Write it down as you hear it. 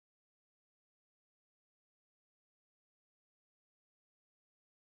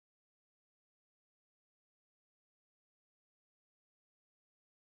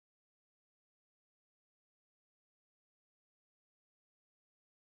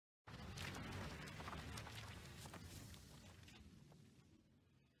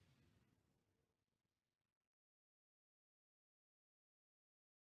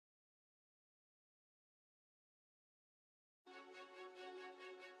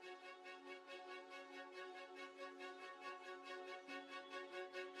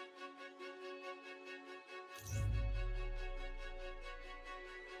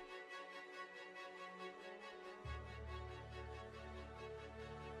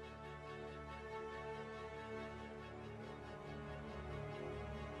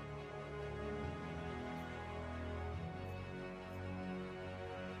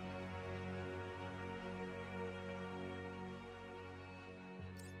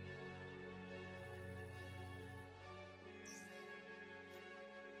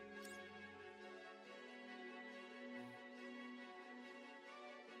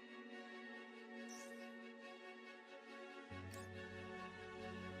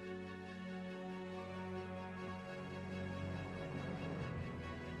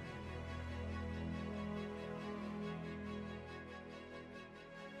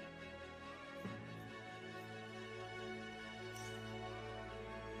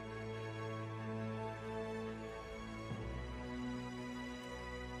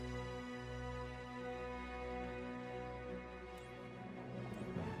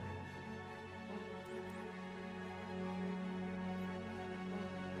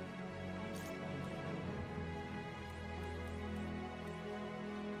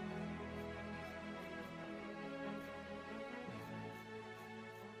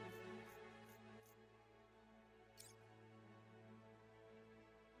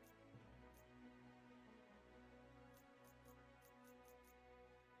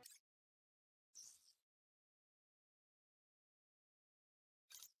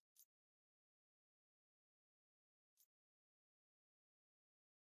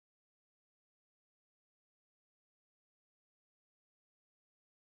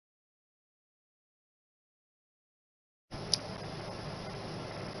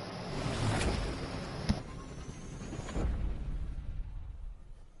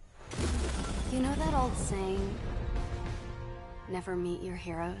You know that old saying, never meet your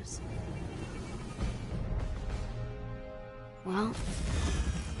heroes? Well,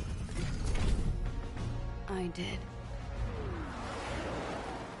 I did.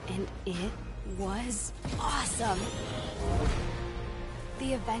 And it was awesome!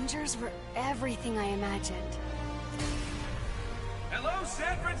 The Avengers were everything I imagined. Hello,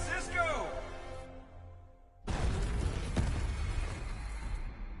 San Francisco!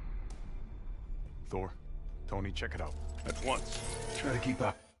 Thor, Tony, check it out. At once. Try to keep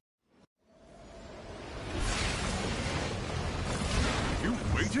up. You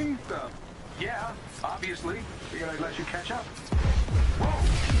waiting? Yeah, obviously. Figured I'd let you catch up.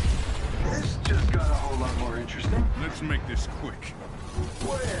 Whoa! This just got a whole lot more interesting. Let's make this quick.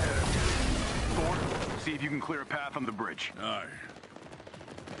 Wait a minute. Thor, see if you can clear a path on the bridge. Aye.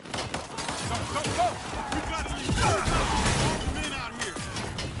 Go! We gotta leave all the men out here!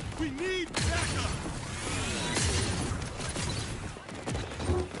 We need backup!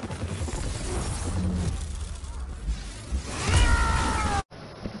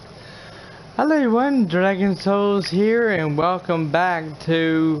 Hello everyone, Dragon Souls here, and welcome back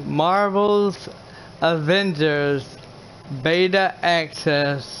to Marvel's Avengers Beta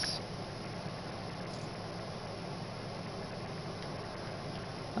Access.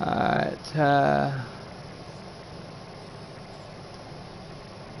 Alright,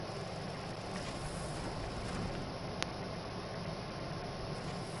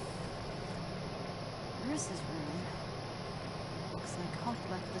 Bruce's room. Looks like Hulk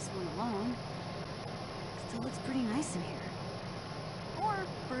left this one alone. Still looks pretty nice in here. Or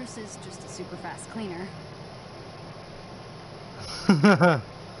Bruce is just a super fast cleaner.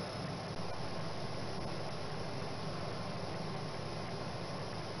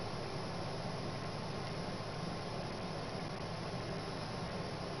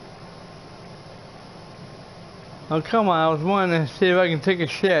 oh come on, I was wanting to see if I can take a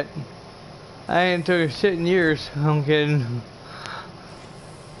shit. I ain't took a shit in years. I'm kidding.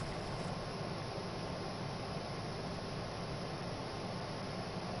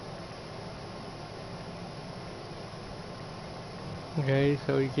 Okay,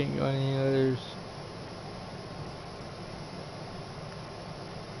 so we can't go any others.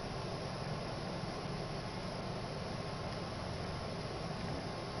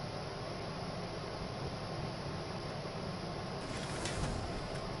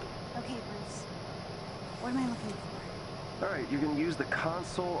 Okay, Bruce. What am I looking for? All right, you can use the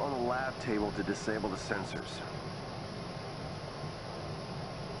console on the lab table to disable the sensors.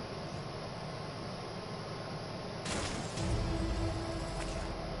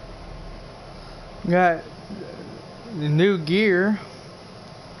 Got the new gear.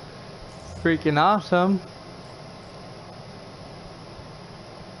 Freaking awesome.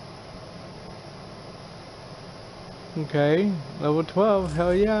 Okay, level 12,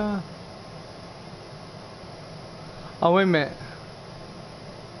 hell yeah. Oh, wait a minute.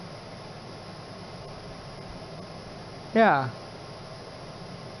 Yeah.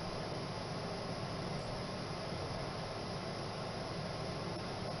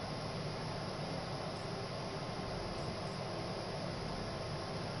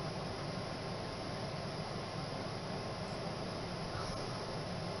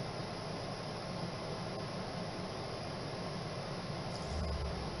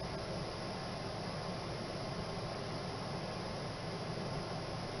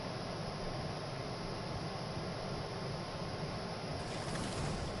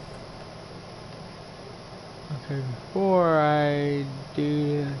 Okay, before I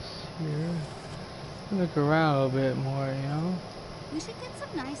do this here, look around a little bit more, you know? We should get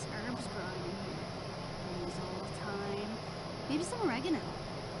some nice herbs growing in here. Basil, thyme, maybe some oregano.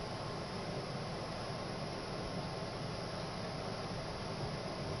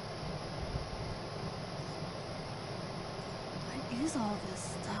 What is all this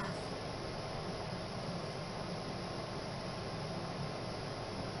stuff?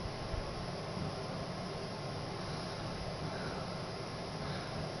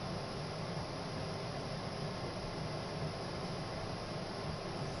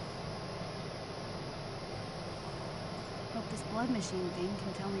 Hope this blood machine thing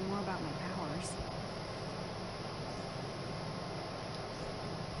can tell me more about my powers.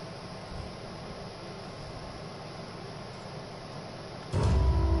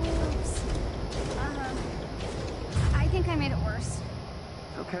 Oops. I think I made it worse.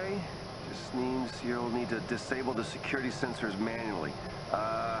 It's okay. Just means you'll need to disable the security sensors manually.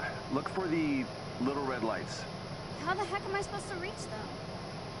 Look for the little red lights. How the heck am I supposed to reach them?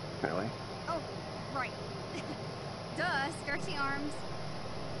 Really? Oh, right. Duh, stretchy arms.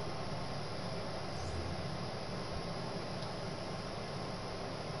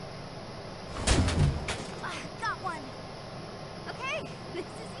 Got one. Okay, this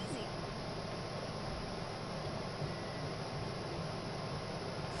is easy.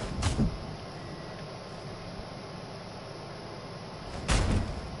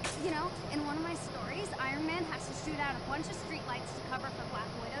 You know, in one of my stories, Iron Man has to shoot out a bunch of streetlights to cover for Black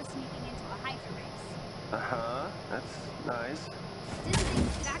Widow sneaking into a Hydra base. Uh-huh. That's nice. Didn't think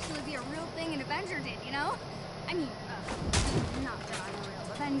it could actually be a real thing an Avenger did, you know? I mean, not that I'm a real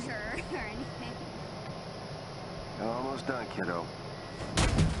Avenger or anything. Almost done, kiddo.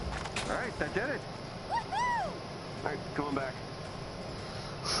 All right, that did it. Woohoo! All right, come on back.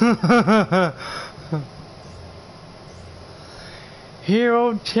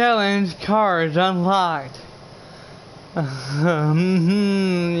 Hero challenge cards unlocked.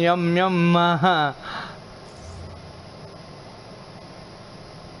 Yum yum.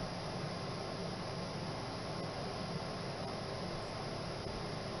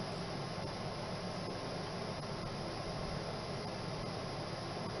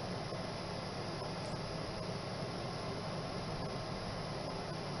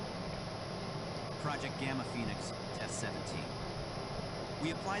 Project Gamma Phoenix, Test 17.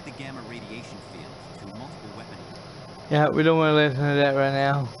 We applied the gamma radiation field to multiple weapon. Yeah, we don't want to listen to that right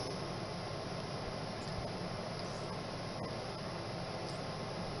now.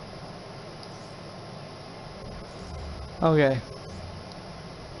 Okay.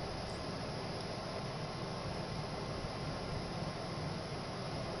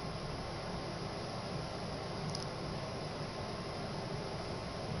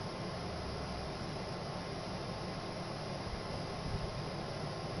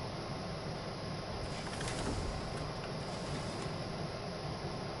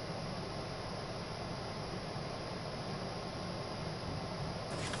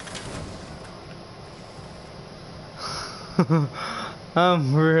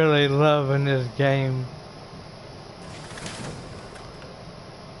 I'm really loving this game.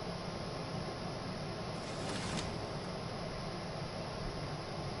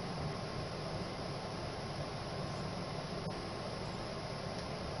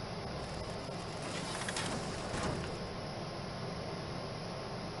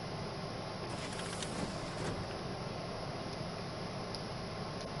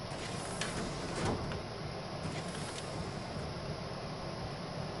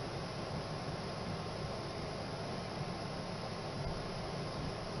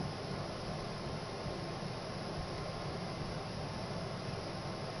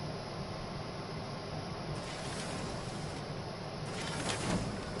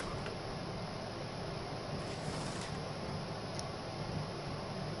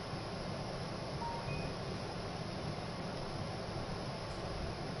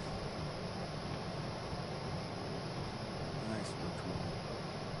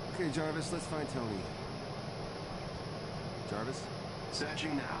 Okay, Jarvis, let's find Tony. Jarvis?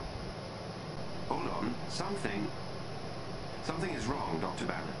 Searching now. Hold on. Something is wrong, Dr.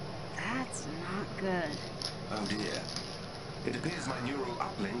 Banner. That's not good. Oh dear. It appears my neural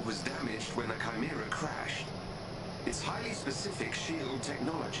uplink was damaged when a chimera crashed. It's highly specific shield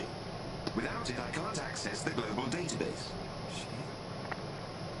technology. Without it, I can't access the global database. Shit.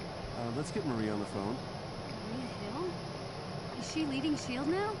 Let's get Maria on the phone. Maria Hill? Is she leading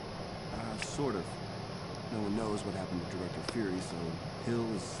S.H.I.E.L.D. now? Sort of. No one knows what happened to Director Fury, so Hill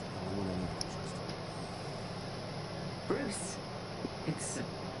is the only one I know to trust. Bruce,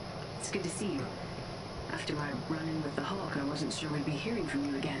 it's good to see you. After my run-in with the Hulk, I wasn't sure we'd be hearing from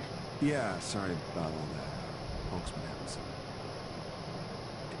you again. Yeah, sorry about all that. Hulk's been having some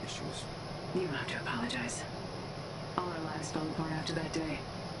issues. You don't have to apologize. All our lives fell apart after that day.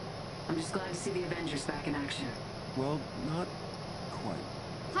 I'm just glad to see the Avengers back in action. Well, not quite.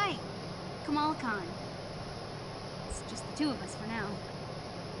 Hi, Kamala Khan. It's just the two of us for now.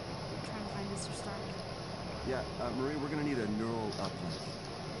 I'm trying to find Mr. Stark. Yeah, Marie, we're gonna need a neural uplink.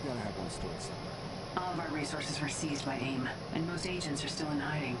 We gotta have one stored somewhere. All of our resources were seized by AIM, and most agents are still in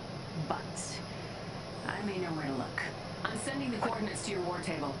hiding. But I may know where to look. I'm sending the coordinates to your war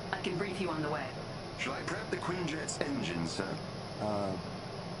table. I can brief you on the way. Shall I prep the Quinjet's engine, sir?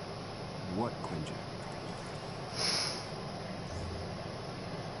 What Quinjet?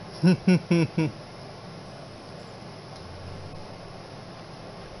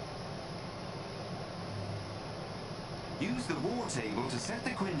 Use the war table to set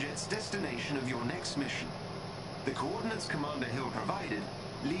the Quinjet's destination of your next mission. The coordinates Commander Hill provided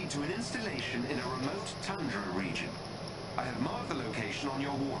lead to an installation in a remote tundra region. I have marked the location on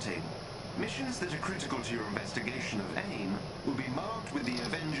your war table. Missions that are critical to your investigation of AIM will be marked with the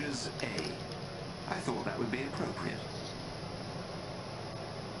Avengers A. I thought that would be appropriate.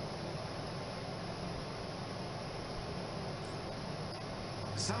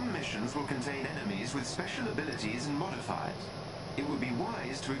 Some missions will contain enemies with special abilities and modifiers. It would be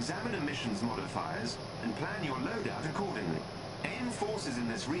wise to examine a mission's modifiers and plan your loadout accordingly. AIM forces in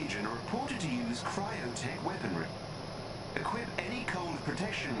this region are reported to use cryotech weaponry. Equip any cold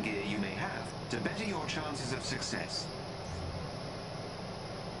protection gear you may have to better your chances of success.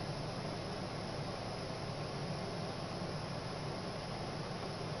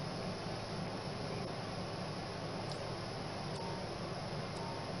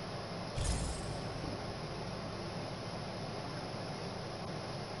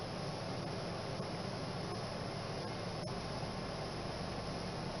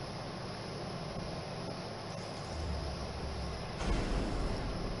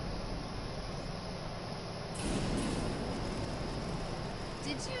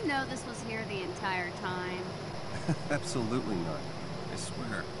 Did you know this was here the entire time? Absolutely not. I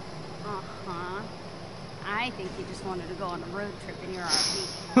swear. Uh-huh. I think you just wanted to go on a road trip in your RV.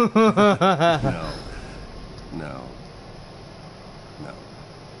 No.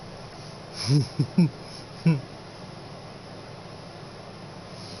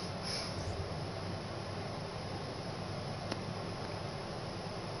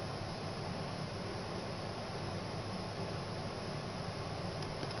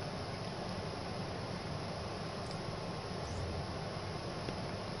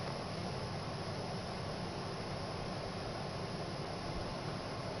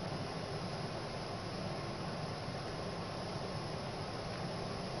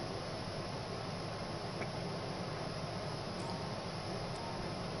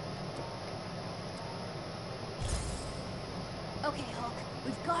 Okay, Hulk,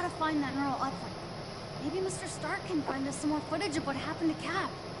 we've got to find that neural uplink. Maybe Mr. Stark can find us some more footage of what happened to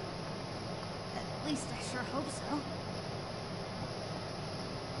Cap. At least I sure hope so.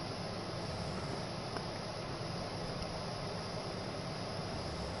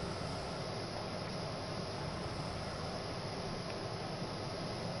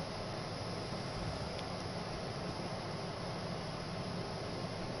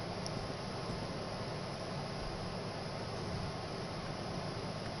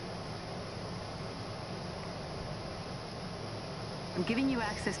 I'm giving you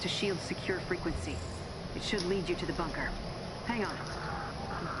access to S.H.I.E.L.D's secure frequency. It should lead you to the bunker. Hang on.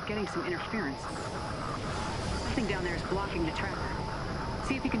 I'm getting some interference. Something down there is blocking the tracker.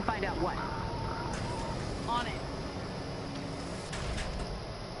 See if you can find out what. On it.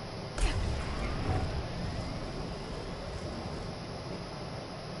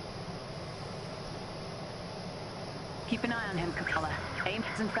 Keep an eye on him, Kamala. AIM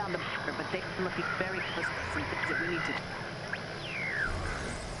hasn't found the bunker, but they're looking very close to some things that we need to...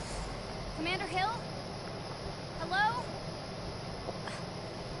 Commander Hill? Hello?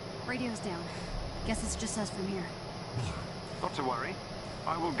 Radio's down. Guess it's just us from here. Not to worry.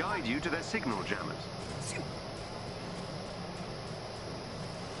 I will guide you to their signal jammers.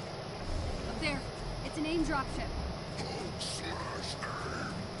 Up there. It's an AIM dropship.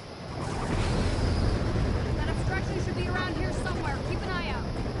 That obstruction should be around here somewhere. Keep an eye out.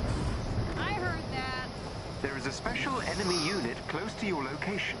 I heard that. There is a special enemy unit close to your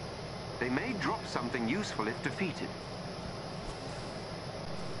location. They may drop something useful if defeated.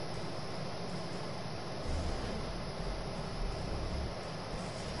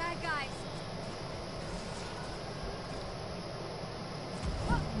 Bad guys.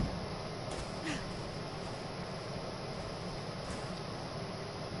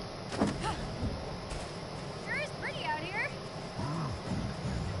 Sure is pretty out here.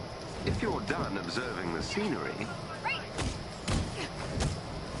 If you're done observing the scenery, Right.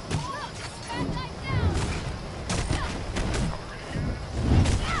 Bad guy down.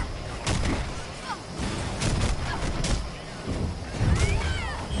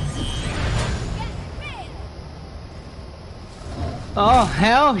 Oh,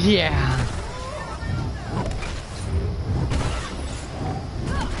 hell yeah.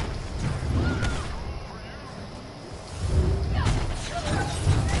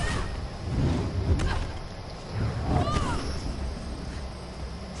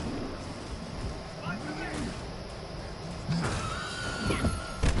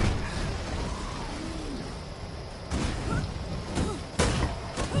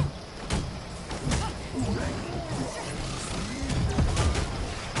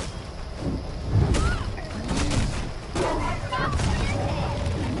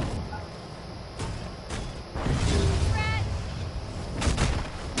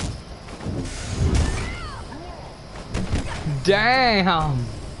 Damn.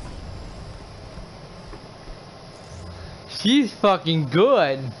 She's fucking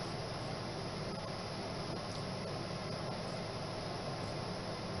good.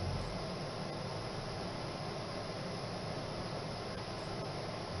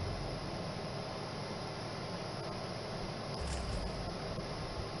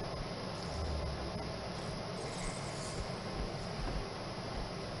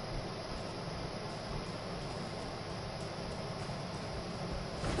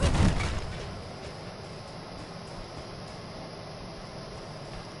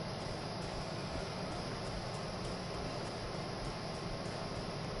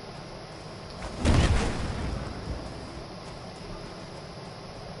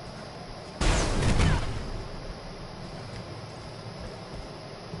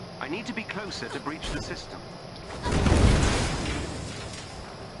 I need to be closer to breach the system.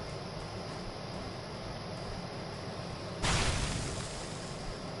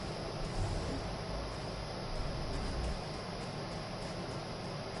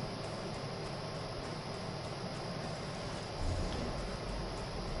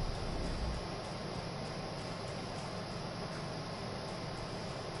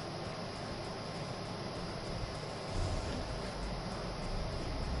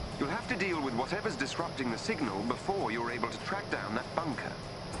 You'll have to deal with whatever's disrupting the signal before you're able to track down that bunker.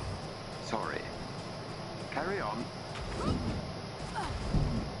 Sorry. Carry on.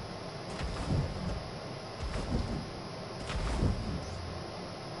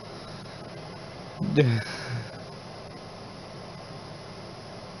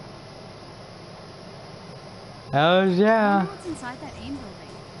 Hell yeah. What's inside that AIM building?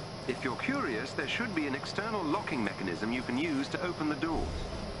 If you're curious, there should be an external locking mechanism you can use to open the doors.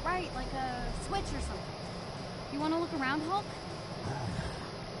 Right, like a switch or something. You want to look around, Hulk?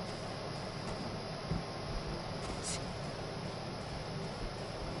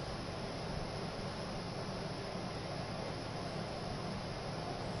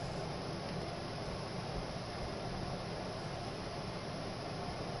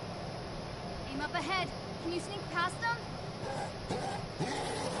 Aim up ahead. Can you sneak past them?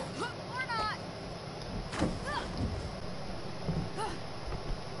 Or not?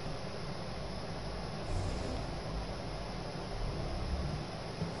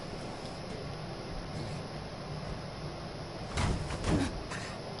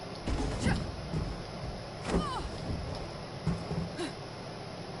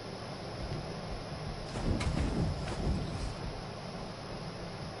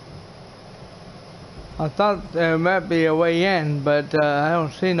 I thought there might be a way in, but I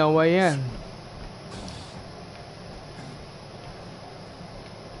don't see no way in.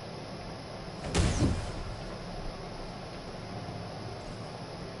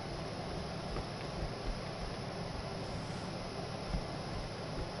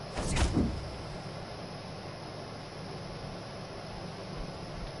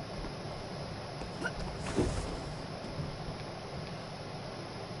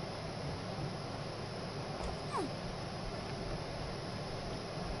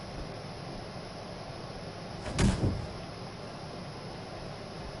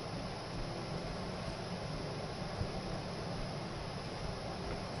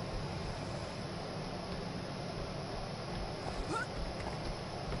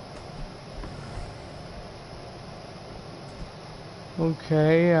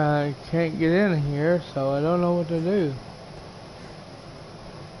 Okay, I can't get in here, so I don't know what to do.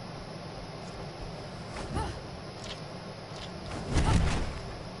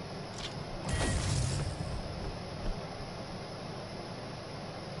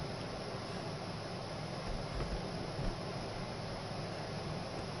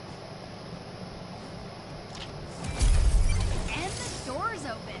 And the door's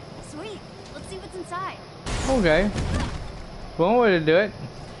open. Sweet. Let's see what's inside. Okay. One way to do it.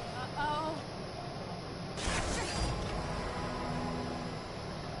 Uh-oh.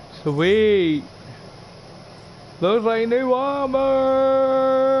 Sweet. Looks like new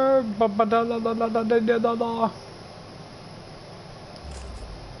armor.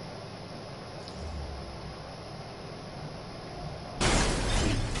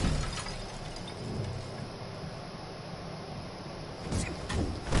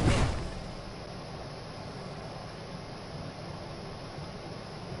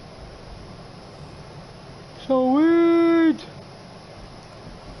 Sweet.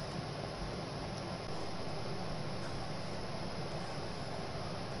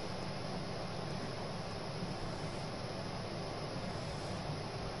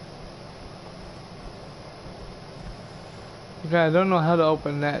 Okay, I don't know how to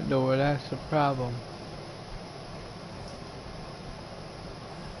open that door, that's the problem.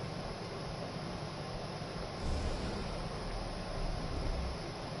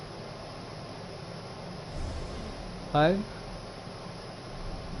 What?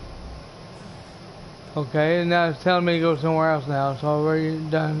 Okay, now it's telling me to go somewhere else now, so I've already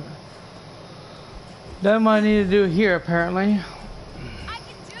done what I need to do here apparently. I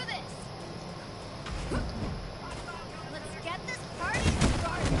can do this. Let's get this party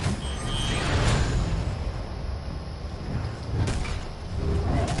started.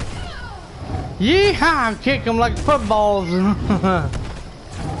 Yeehaw! Kick them like footballs.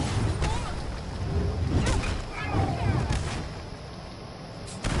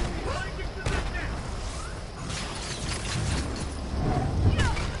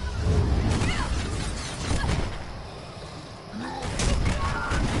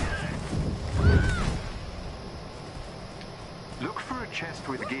 Look for a chest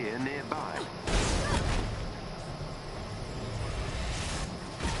with gear nearby.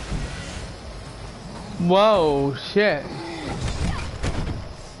 Whoa, shit.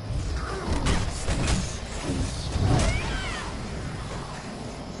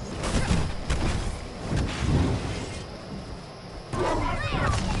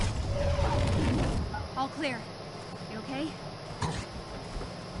 All clear. You okay?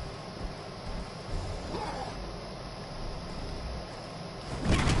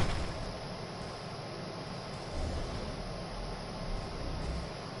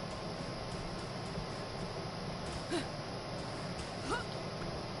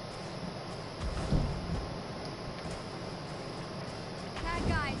 Bad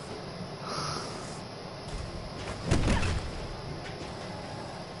guys.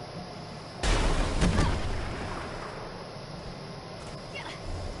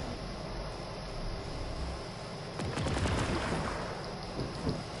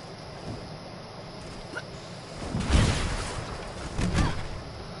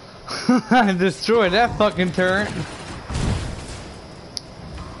 I destroyed that fucking turret.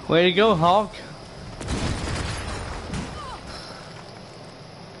 Way to go, Hawk.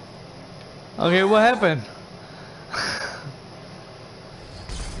 Okay, what happened?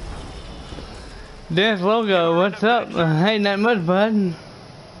 Death Logo, what's up? Ain't that much, bud.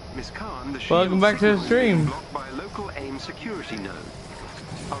 Miss Khan, the Welcome shield back to the signal is stream. being blocked by a local AIM security node.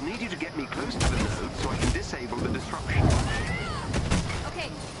 I'll need you to get me close to the node so I can disable the disruption. Okay,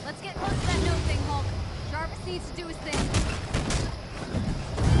 let's get close to that node thing, Hulk. Jarvis needs to do his thing.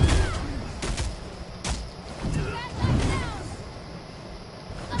 Bad guys down.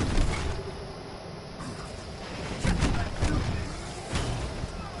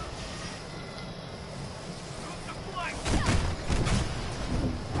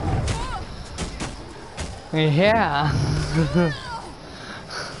 Yeah.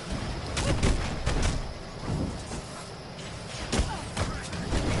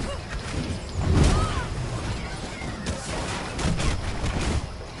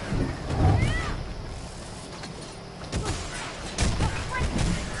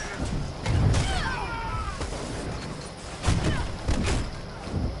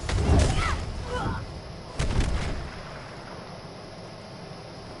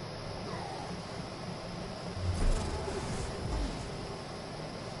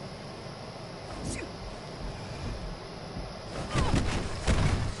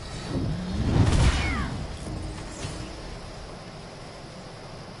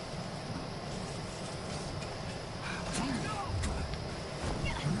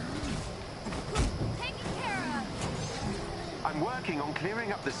 working on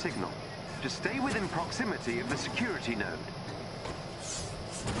clearing up the signal. Just stay within proximity of the security node.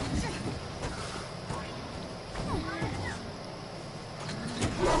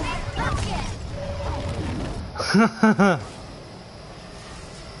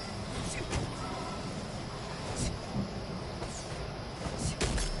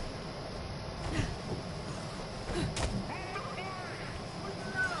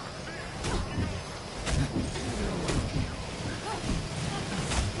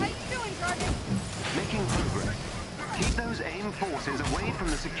 Making progress. Keep those AIM forces away from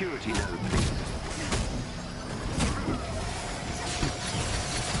the security node, please.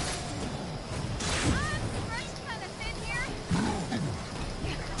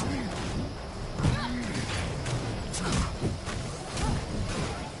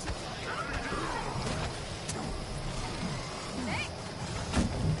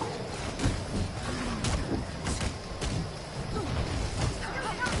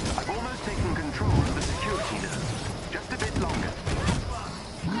 I've almost taken control of the security node. Just a bit longer.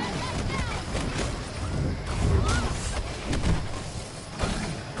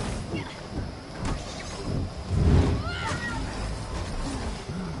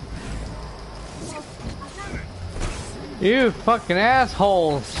 You fucking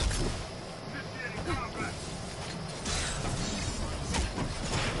assholes.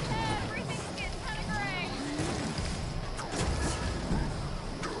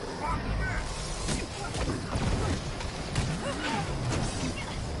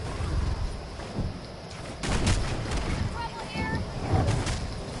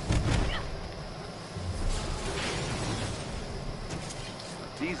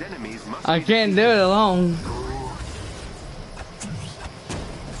 These enemies must I be can't do it alone.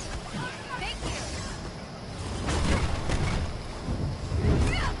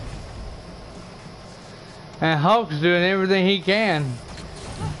 And Hulk's doing everything he can.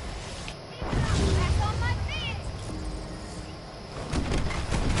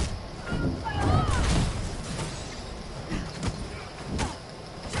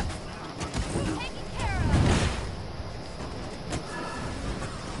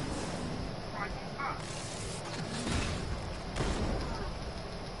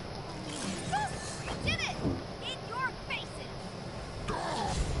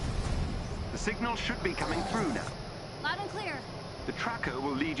 The signal should be coming through now. Loud and clear. The tracker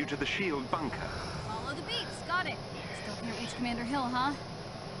will lead you to the shield bunker. Follow the beats. Got it. Still can't reach Commander Hill, huh?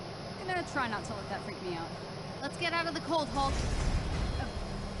 I'm gonna try not to let that freak me out. Let's get out of the cold, Hulk.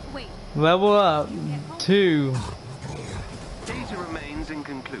 Wait. Level up. 2. Data remains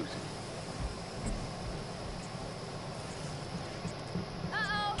inconclusive.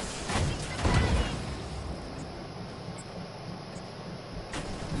 Uh-oh.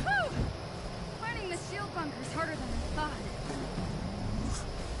 Whew! Finding the shield bunker is harder than I thought.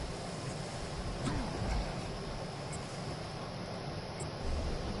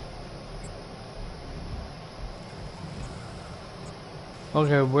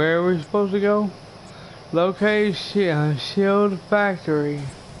 Okay, where are we supposed to go? Locate shield factory.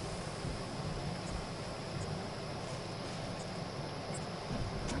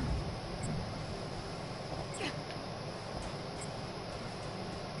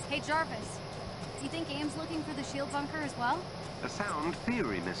 Hey, Jarvis. You think AIM's looking for the shield bunker as well? A sound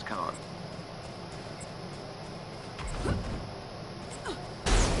theory, Miss Khan.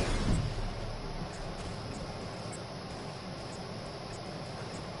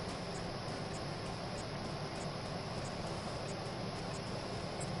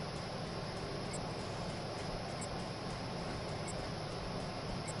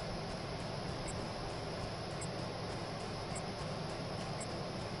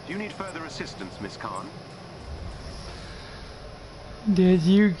 Do you need further assistance, Miss Khan? Did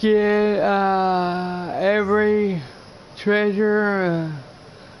you get every treasure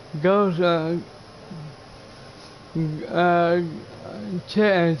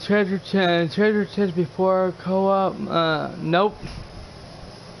treasure chest before co-op? Nope.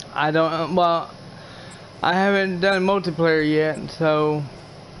 I don't. Well, I haven't done multiplayer yet, so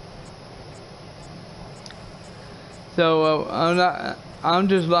I'm not. I'm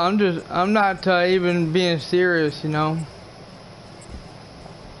not even being serious, you know.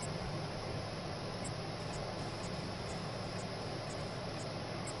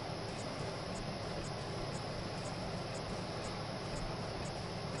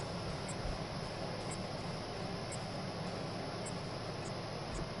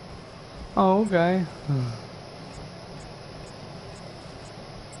 Oh, okay.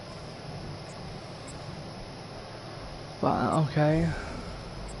 Well, okay.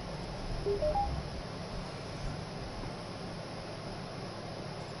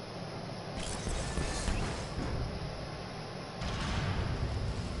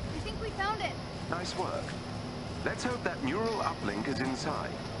 Nice work. Let's hope that neural uplink is inside.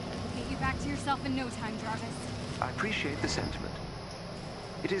 We'll get you back to yourself in no time, Jarvis. I appreciate the sentiment.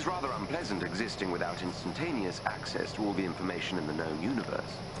 It is rather unpleasant existing without instantaneous access to all the information in the known universe.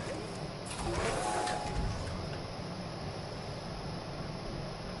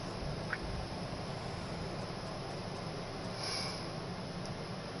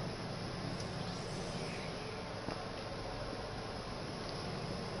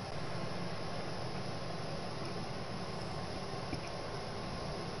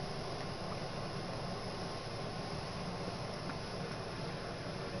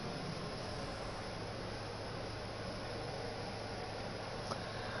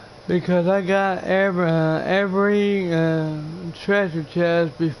 Because I got every treasure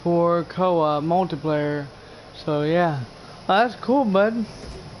chest before co-op multiplayer, so yeah. Oh, that's cool, bud.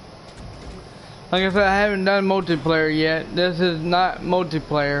 Like I said, I haven't done multiplayer yet. This is not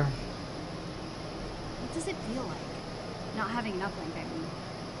multiplayer. What does it feel like? Not having an uplink, I mean.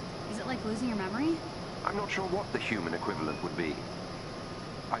 Is it like losing your memory? I'm not sure what the human equivalent would be.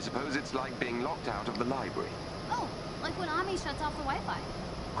 I suppose it's like being locked out of the library. Oh, like when Ami shuts off the Wi-Fi.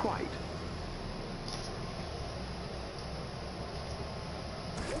 Quite.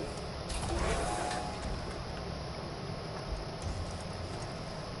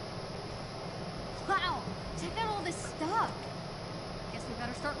 Wow, check out all this stuff. Guess we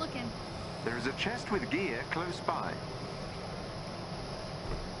better start looking. There is a chest with gear close by.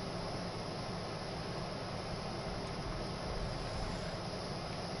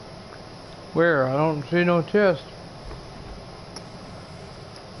 Where? I don't see no chest.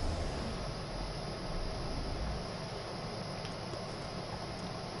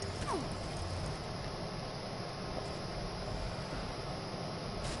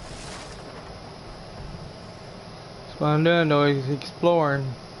 What I'm doing though is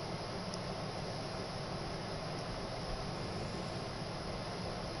exploring.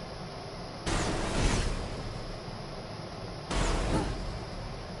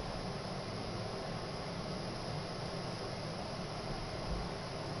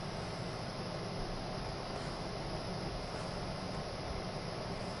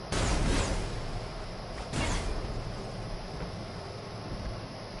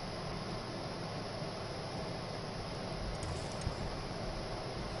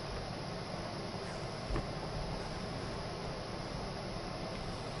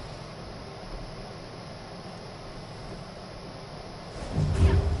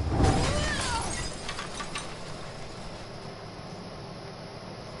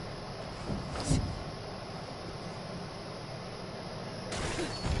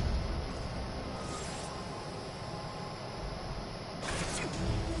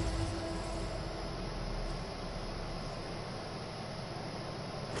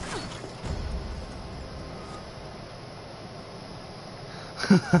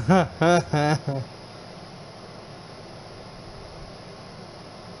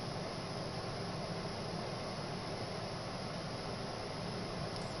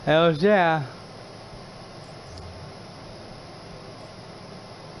 Hells yeah.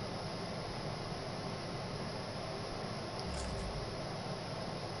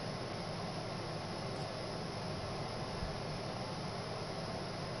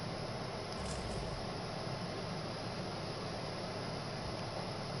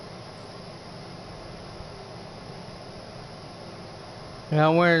 Yeah,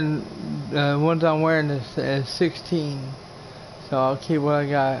 I'm wearing, ones I'm wearing is 16, so I'll keep what I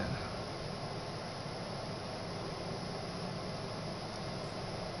got.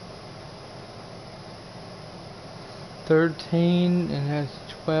 $13 and that's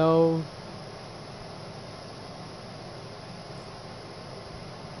 12.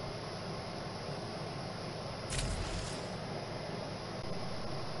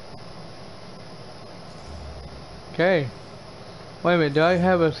 Okay. Wait a minute, do I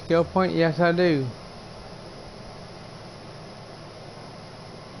have a skill point? Yes, I do.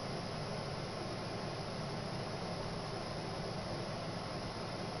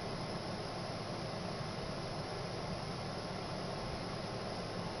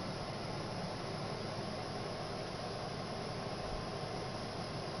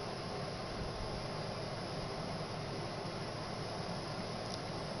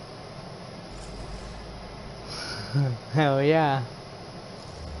 Hell yeah.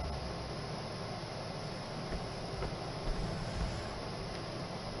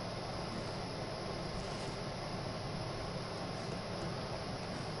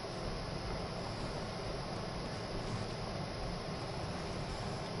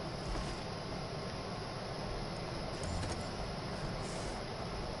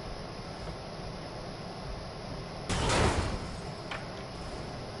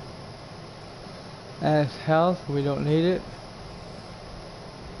 As health, we don't need it.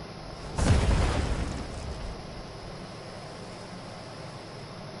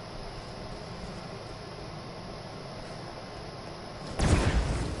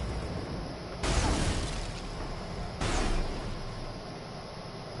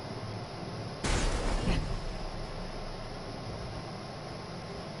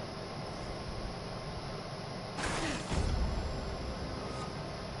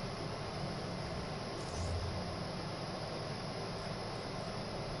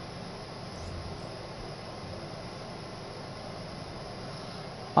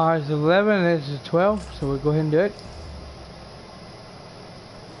 Ours is 11, this is 12, so we'll go ahead and do it.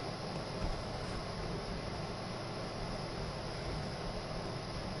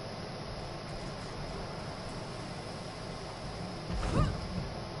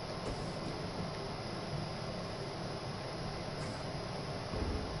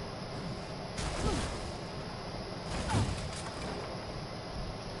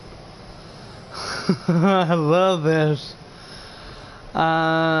 I love this.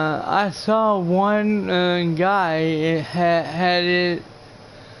 I saw one guy had it.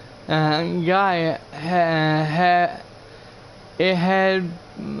 Guy had it had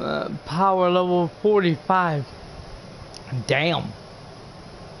power level 45. Damn.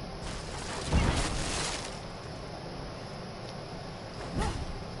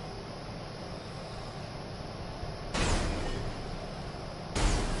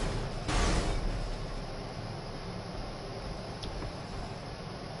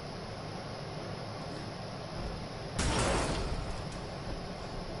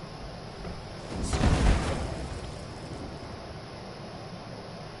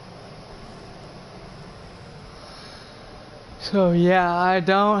 So yeah, I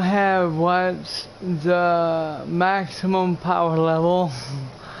don't have what's the maximum power level.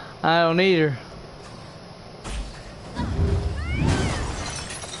 I don't either.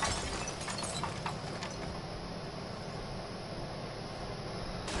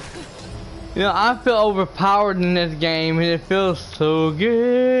 You know, I feel overpowered in this game and it feels so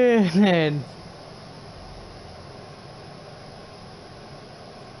good.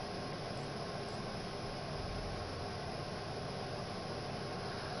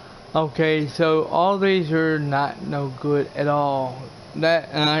 Okay, so all these are not no good at all.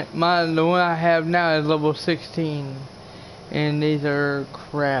 That the one I have now is level 16, and these are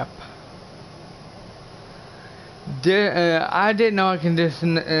crap. I didn't know I can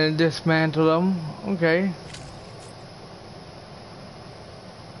dismantle them. Okay.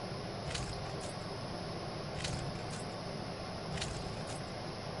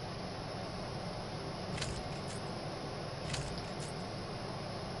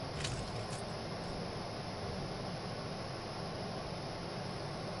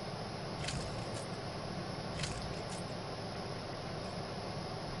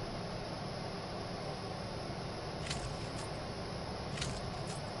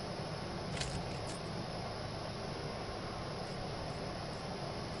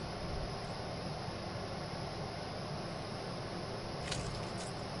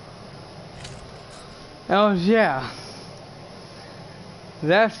 Oh yeah.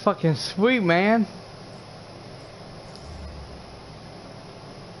 That's fucking sweet, man.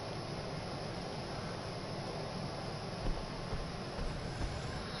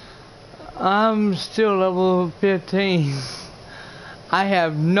 I'm still level 15. I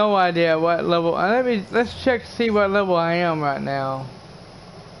have no idea what level. Let's check to see what level I am right now.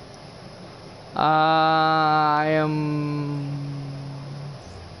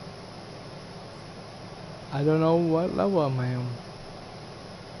 I don't know what level I am.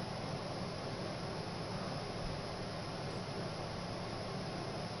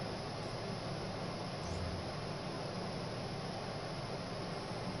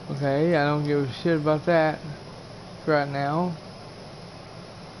 Okay, I don't give a shit about that right now.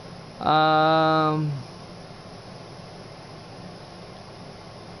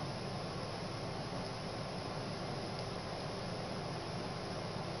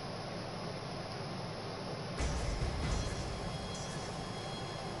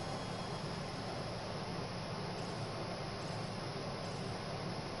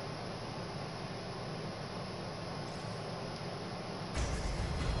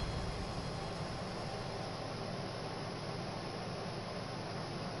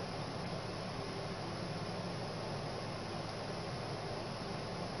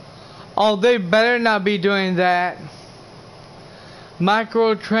 Oh, they better not be doing that.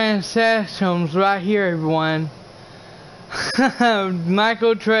 Microtransactions right here, everyone.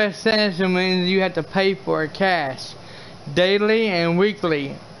 Microtransaction means you have to pay for cash daily and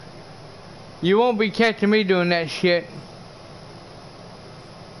weekly. You won't be catching me doing that shit.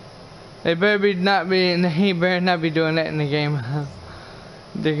 He better not be doing that in the game.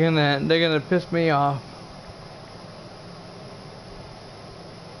 They're gonna piss me off.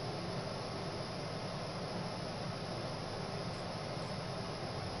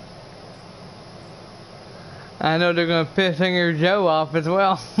 I know they're gonna piss Singer Joe off as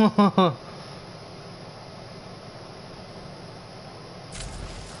well.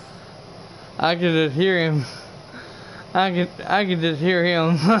 I can just hear him. I can just hear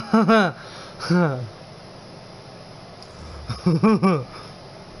him.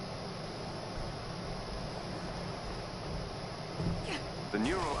 The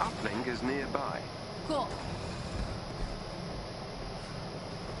neural uplink is nearby. Cool.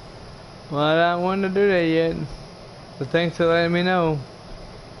 Well, I don't want to do that yet. But thanks for letting me know.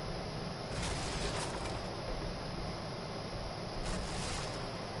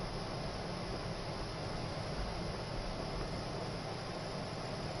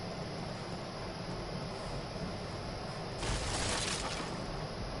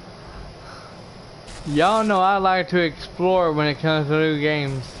 Y'all know I like to explore when it comes to new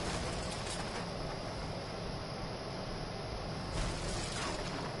games.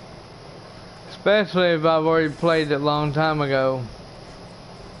 Especially if I've already played it a long time ago.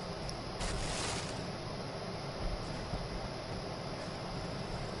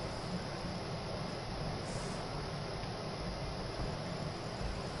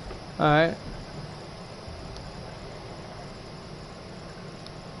 Alright.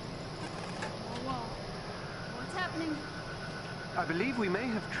 What's happening? I believe we may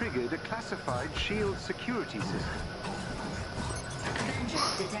have triggered a classified shield security system. Avenger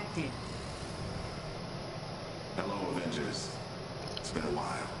detected. Hello, Avengers. It's been a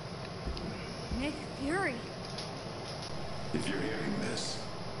while. Nick Fury. If you're hearing this,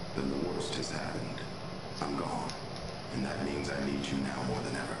 then the worst has happened. I'm gone. And that means I need you now more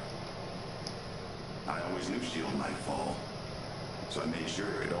than ever. I always knew S.H.I.E.L.D. might fall, so I made sure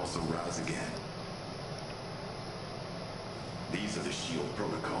it'd also rise again. These are the S.H.I.E.L.D.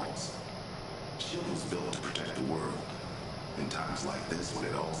 protocols. S.H.I.E.L.D. was built to protect the world. In times like this, when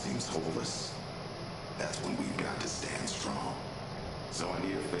it all seems hopeless, that's when we've got to stand strong. So I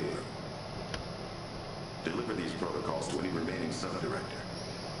need a favor. Deliver these protocols to any remaining sub-director.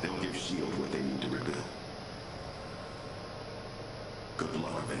 They'll give S.H.I.E.L.D. what they need to rebuild. Good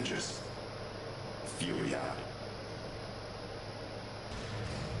luck, Avengers. Fury out.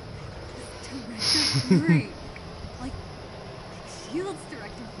 Director Fury. Like S.H.I.E.L.D.'s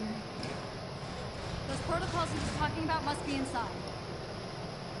Director Fury. Those protocols he was talking about must be inside.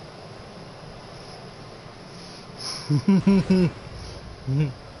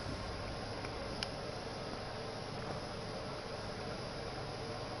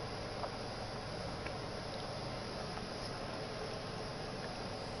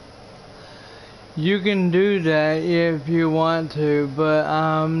 You can do that if you want to, but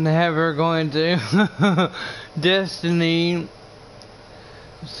I'm never going to. Destiny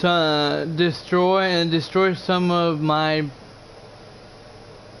destroy some of my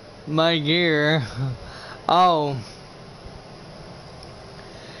gear. Oh.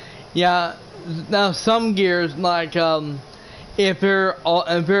 Yeah, now some gears, like if they're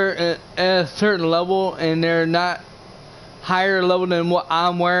at a certain level and they're not higher level than what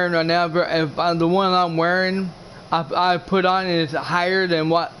I'm wearing right now, if the one I'm wearing I put on is higher than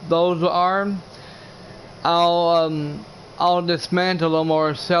what those are, I'll dismantle them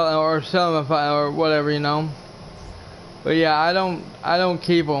or sell them or whatever, you know. But yeah, I don't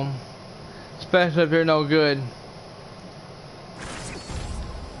keep them, especially if they're no good.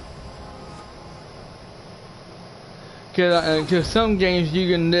 Cause some games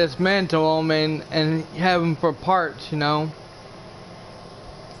you can dismantle them and have them for parts, you know,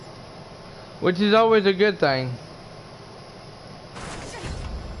 which is always a good thing.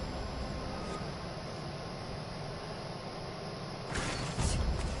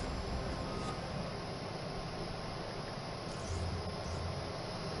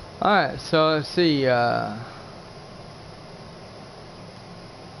 Alright, so let's see,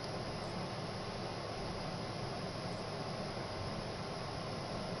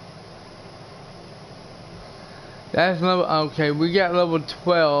 that's level, okay, we got level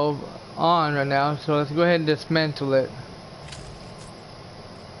 12 on right now, so let's go ahead and dismantle it.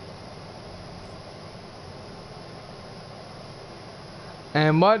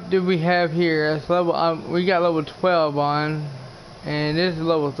 And what do we have here? That's level, we got level 12 on, and this is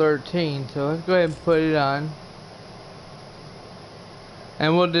level 13, so let's go ahead and put it on.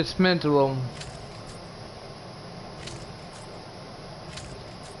 And we'll dismantle them.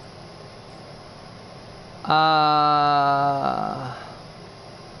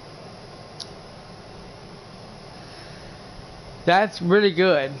 That's really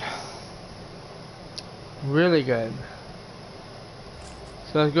good. Really good.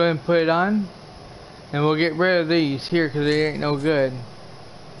 So let's go ahead and put it on. And we'll get rid of these here because they ain't no good.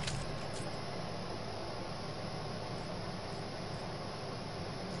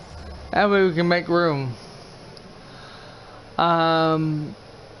 That way we can make room.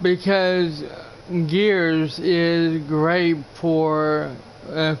 Because gears is great for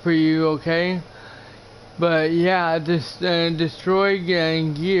you, okay? But yeah, this destroy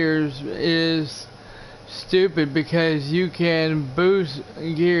gears is stupid because you can boost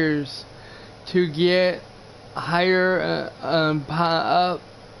gears to get higher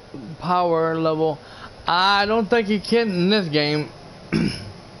power level. I don't think you can in this game.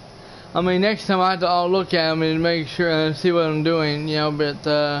 I mean, next time I have to look at them and make sure and see what I'm doing, you know.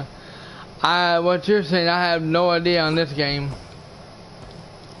 But what you're saying, I have no idea on this game.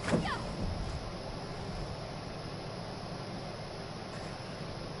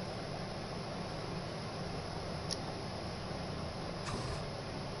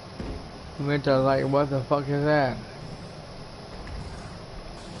 I meant to like, what the fuck is that?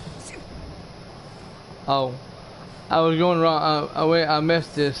 Oh. I was going wrong. I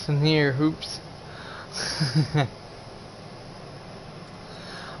missed this in here. Oops.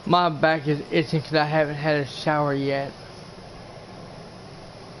 My back is itching because I haven't had a shower yet.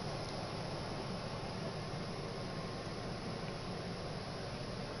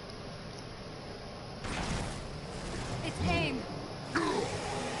 It's AIM.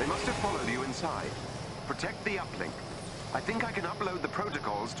 They must have followed you inside. Protect the uplink. I think I can upload the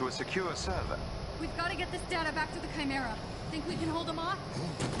protocols to a secure server. We've got to get this data back to the Chimera. Think we can hold them off?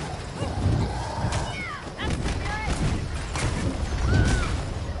 That's the spirit!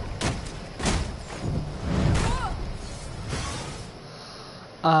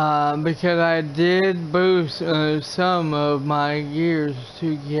 Because I did boost some of my gears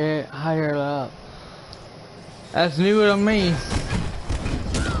to get higher up. That's new to me.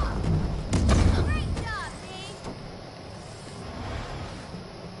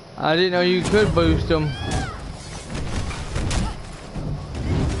 I didn't know you could boost them.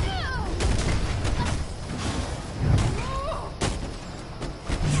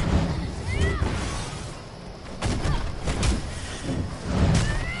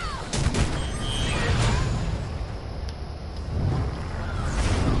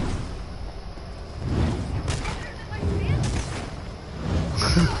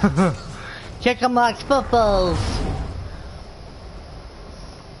 Kick them like footballs.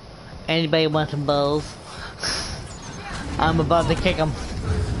 Anybody want some balls? I'm about to kick them.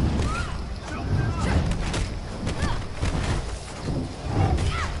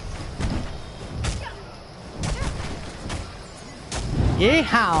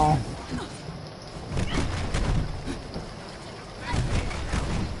 Yeehaw!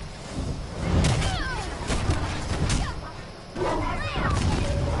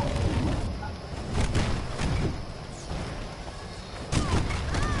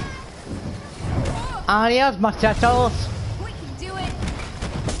 Adios, muchachos. We can do it.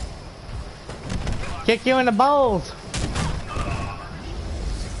 Kick you in the balls.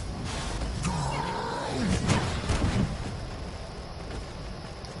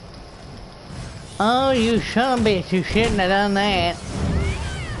 Oh, you son of a bitch, you shouldn't have done that.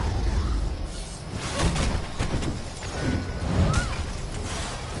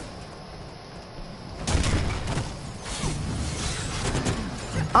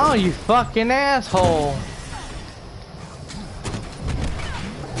 Oh, you fucking asshole.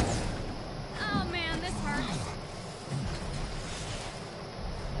 Oh man, this hurts.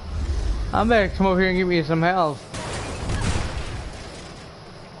 I better come over here and give me some health.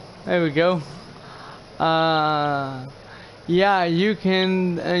 There we go. Yeah, you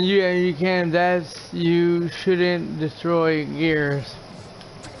can, you can, you shouldn't destroy gears.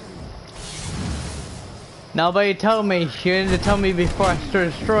 Nobody told me. She should have told me before I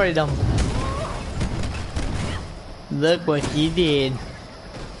destroyed them. Look what you did.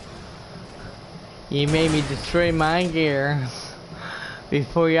 You made me destroy my gear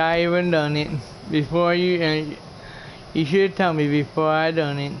before I even done it. Before you, you should have told me before I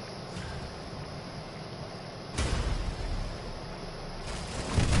done it.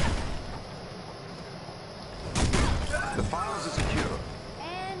 The files are secure.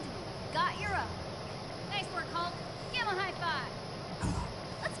 And got your own. Nice work, Hulk. Give him a high five.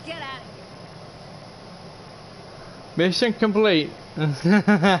 Let's get out of here. Mission complete.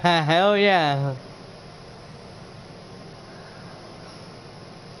 Hell yeah.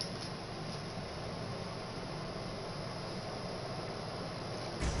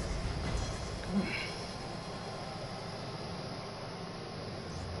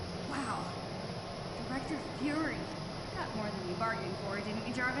 Wow. Director Fury. Got more than we bargained for, didn't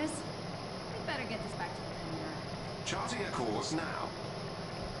we, Jarvis? We better get this back to the Chimera. Charting a course now.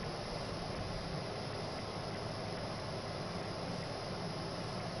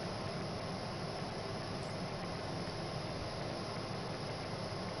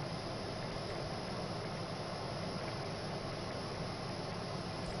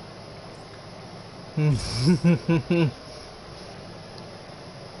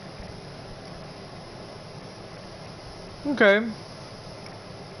 Okay.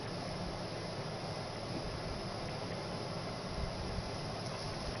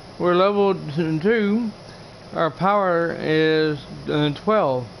 We're level 2. Our power is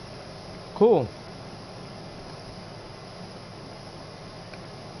 12. Cool.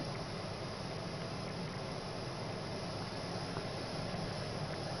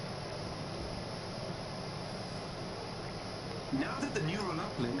 Now that the neural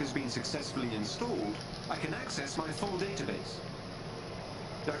uplink has been successfully installed, I can access my full database.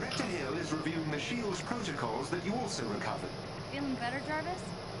 Director Hill is reviewing the SHIELD's protocols that you also recovered. Feeling better, Jarvis?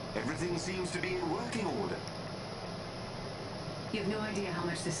 Everything seems to be in working order. You have no idea how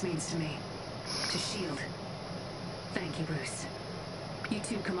much this means to me. To SHIELD. Thank you, Bruce. You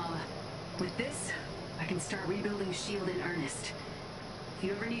too, Kamala. With this, I can start rebuilding SHIELD in earnest. If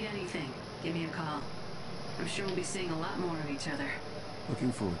you ever need anything, give me a call. I'm sure we'll be seeing a lot more of each other.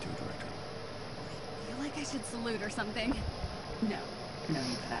 Looking forward to it, Director. I feel like I should salute or something. No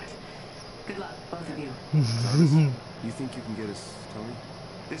need for that. Good luck, both of you. Jarvis, you think you can get us Tony?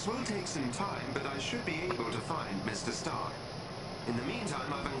 This will take some time, but I should be able to find Mr. Stark. In the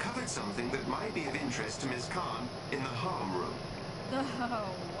meantime, I've uncovered something that might be of interest to Ms. Khan in the harm room. The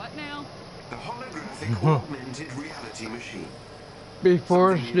what now? The holographic augmented reality machine.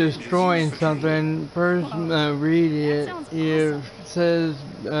 Before destroying something, first read it. It says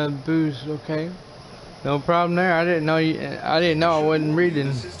boost. Okay, no problem there. I didn't know I wasn't reading.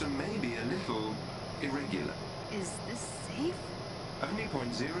 The system may be a little irregular. Is this safe? Only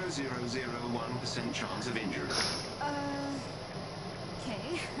 0.0001% chance of injury.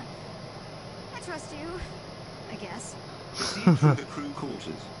 Okay. I trust you. I guess. Proceed through the crew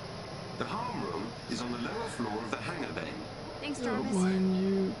quarters. The harm room is on the lower floor of the hangar bay. Thanks, The Jarvis. one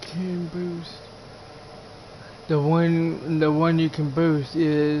you can boost. The one you can boost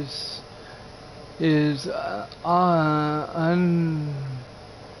is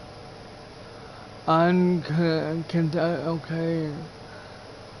okay,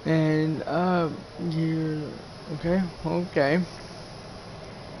 and you okay.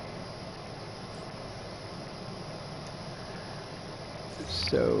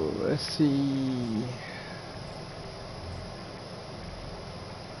 So let's see.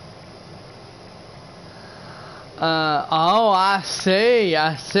 Oh, I see.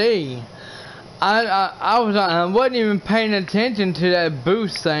 I wasn't even paying attention to that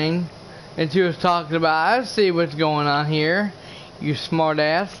boost thing that you was talking about. I see what's going on here, you smart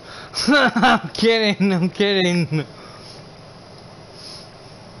ass. I'm kidding.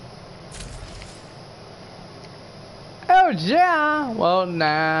 Oh yeah. Well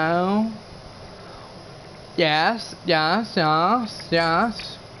now. Yes.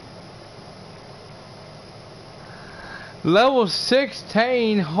 Level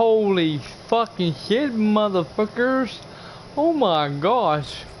 16, holy fucking shit, motherfuckers. Oh my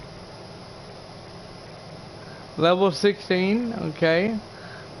gosh. Level 16, okay.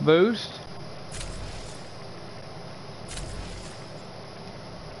 Boost.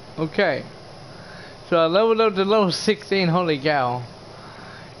 Okay. So I leveled up to level 16, holy cow.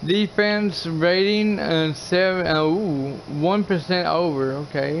 Defense rating 1% over,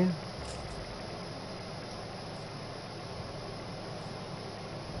 okay.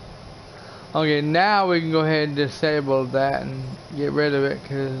 Okay, now we can go ahead and disable that and get rid of it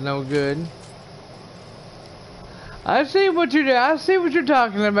because it's no good. I see what you're doing. I see what you're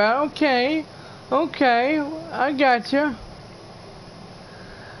talking about. Okay, I got you.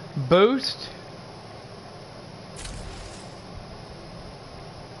 Boost.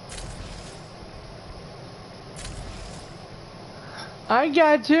 I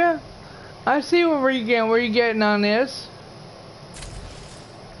got you. I see what we're getting. Where you getting on this?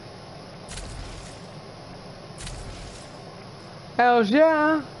 Hells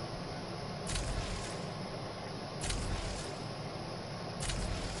yeah.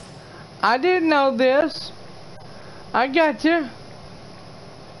 I didn't know this. I got you.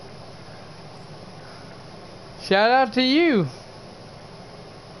 Shout out to you.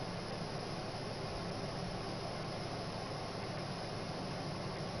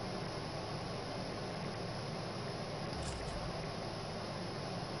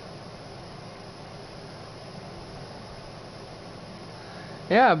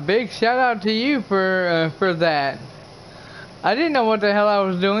 Yeah, big shout out to you for that. I didn't know what the hell I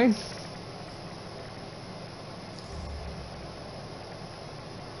was doing.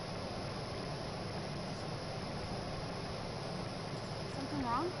 Something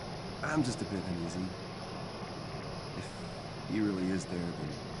wrong? I'm just a bit uneasy. If he really is there, then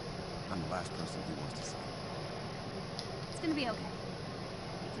I'm the last person he wants to see. It's gonna be okay.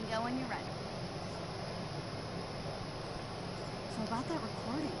 You can go when you're ready. So about that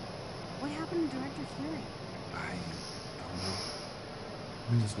recording, what happened to Director Fury? I don't know.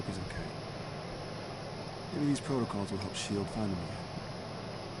 I just hope he's okay. Maybe these protocols will help S.H.I.E.L.D. find him again.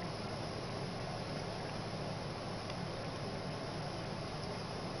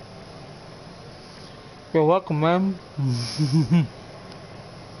 You're welcome, man.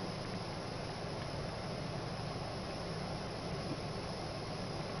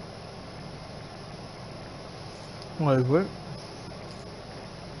 Wait, what?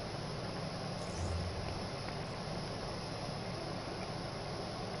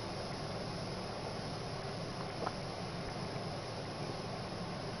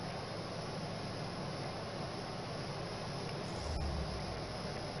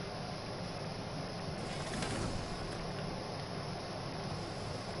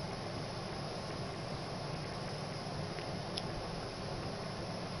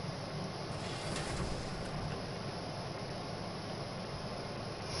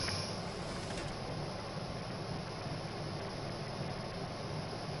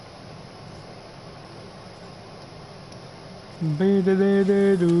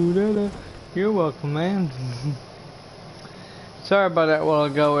 You're welcome, man. Sorry about that a while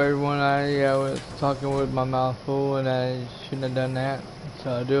ago, everyone. I was talking with my mouth full and I shouldn't have done that.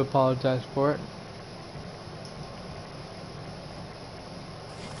 So I do apologize for it.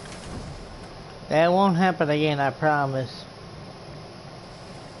 That won't happen again, I promise.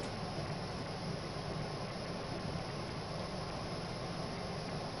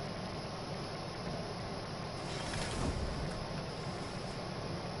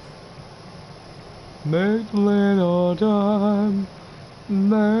 Make little time,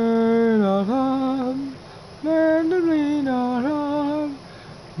 little time, little time,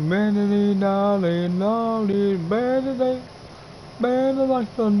 better like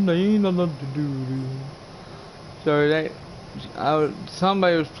sorry,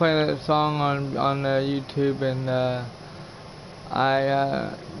 somebody was playing that song on YouTube, and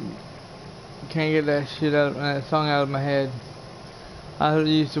I can't get that song out of my head. I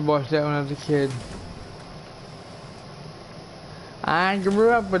used to watch that when I was a kid. I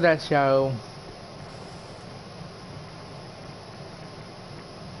grew up with that show.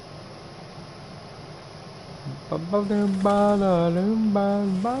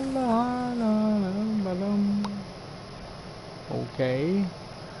 Okay,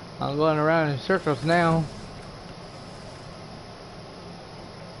 I'm going around in circles now.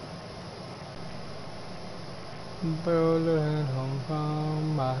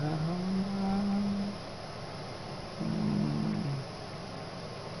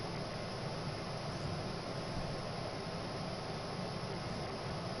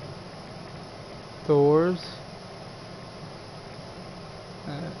 Thor's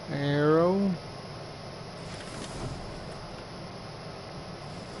arrow.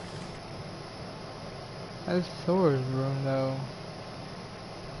 That's Thor's room though.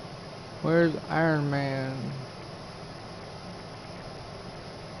 Where's Iron Man?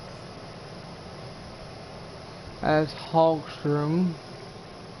 That's Hulk's room.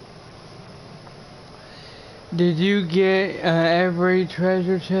 Did you get every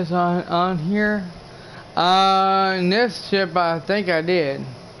treasure chest on here? In this ship I think I did.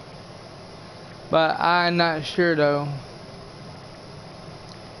 But I'm not sure though.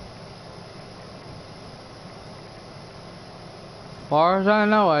 As far as I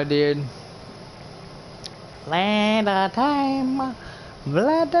know I did. Land of time. I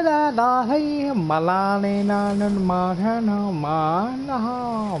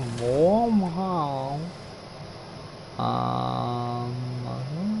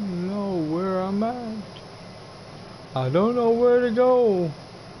don't know where I'm at. I don't know where to go.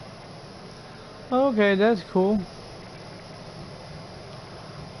 Okay, that's cool.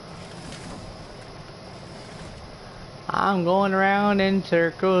 I'm going around in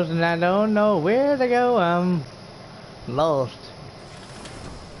circles and I don't know where to go. I'm lost.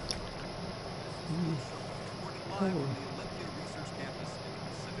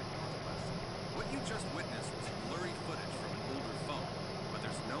 What you just witnessed was blurry footage from an older phone, but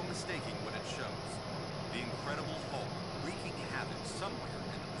there's no mistaking what it shows. The Incredible Hulk wreaking havoc somewhere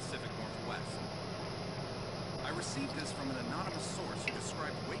in the Pacific Northwest. I I received this from an anonymous source who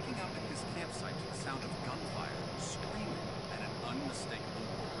described waking up at his campsite to the sound of gunfire, screaming, and an unmistakable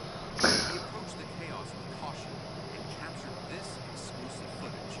roar. He approached the chaos with caution and captured this exclusive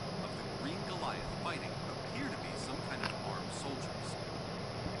footage of the Green Goliath fighting what appear to be some kind of armed soldiers.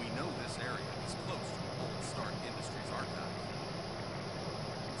 We know this area is close to the old Stark Industries archive.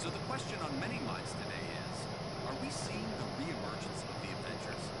 So the question on many minds today is, are we seeing the re-emergence of the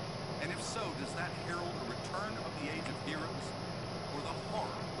Avengers? And if so, does that herald a return of the Age of Heroes? Or the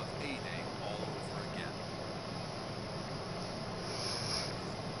horror of A-Day all over again?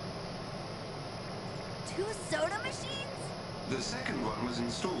 Two soda machines? The second one was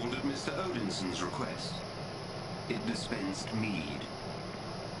installed at Mr. Odinson's request. It dispensed mead.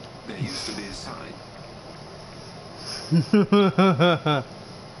 There used to be a sign.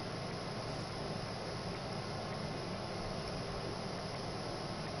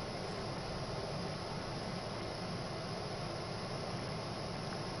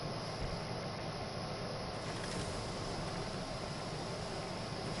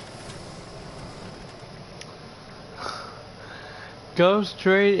 Go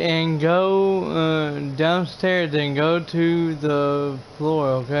straight and go downstairs and go to the floor,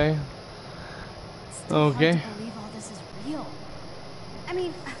 okay? Still Okay. hard to believe all this is real. I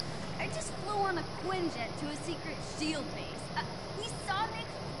mean, I just flew on a Quinjet to a secret SHIELD base. We saw Nick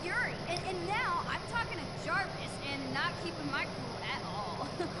Fury, and now I'm talking to Jarvis and not keeping my cool at all.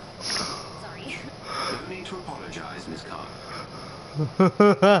 Sorry. No need to apologize, Miss Carr.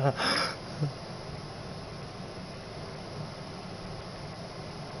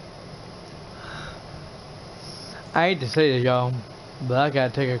 I hate to say this, y'all, but I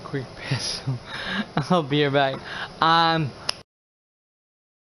gotta take a quick piss. I'll be right back.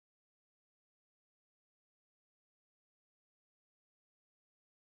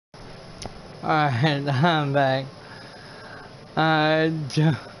 Alright, I'm back.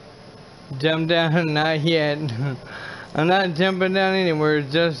 Jump down, not yet. I'm not jumping down anywhere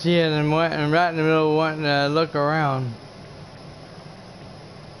just yet. I'm right in the middle of wanting to look around.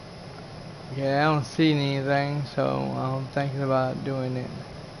 Okay, I don't see anything, so I'm thinking about doing it.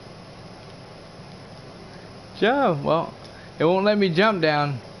 Jump! Well, it won't let me jump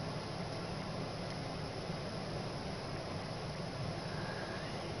down.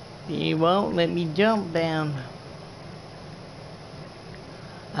 It won't let me jump down.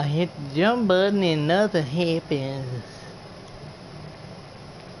 I hit the jump button and nothing happens.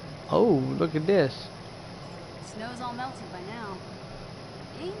 Oh, look at this. Snow's all melted by now.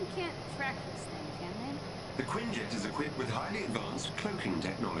 AIM can't track this thing, can they? The Quinjet is equipped with highly advanced cloaking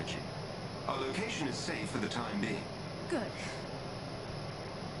technology. Our location is safe for the time being. Good.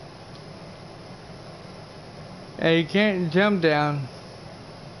 Hey, you can't jump down.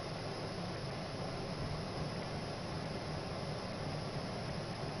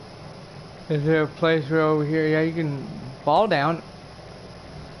 Is there a place where over here? Yeah, you can fall down.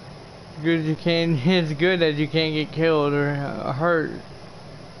 Good as you can. It's good that you can't get killed or hurt.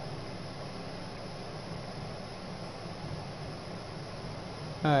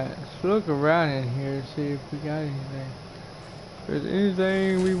 Alright, let's look around in here, see if we got anything. If there's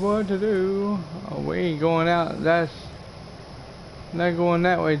anything we want to do. Oh, we ain't going out. That's not going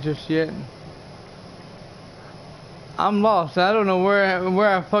that way just yet. I'm lost. I don't know where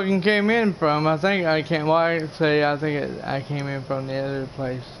I fucking came in from. I think I can't. Why say I think I came in from the other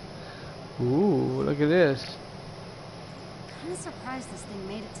place. Ooh, look at this. Kinda surprised this thing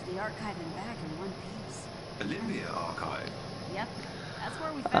made it to the archive and back in one piece. Olympia Archive. Yep, that's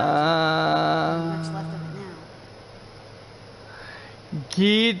where we found it. Not much left of it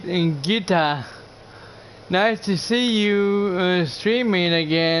now. Gita. Nice to see you streaming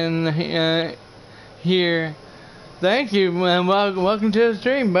again here. Thank you, and welcome to the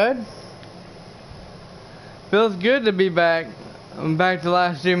stream, bud. Feels good to be back. I'm back to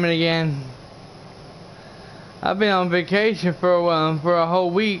live streaming again. I've been on vacation for a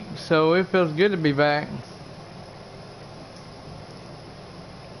whole week, so it feels good to be back.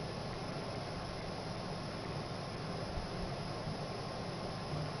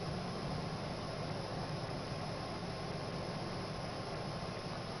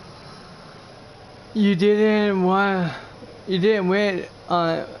 You didn't win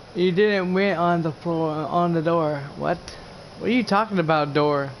on the floor on the door. What? What are you talking about,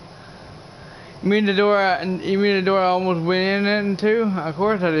 door? You mean the door I almost went in into? Of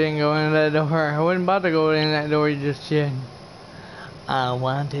course I didn't go in that door. I wasn't about to go in that door just yet. I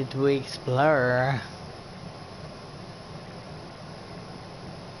wanted to explore.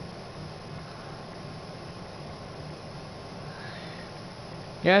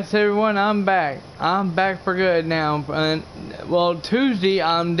 Yes, everyone, I'm back. I'm back for good now. And well, Tuesday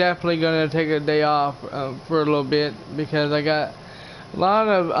I'm definitely gonna take a day off for a little bit because I got a lot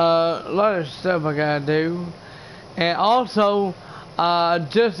of stuff I gotta do, and also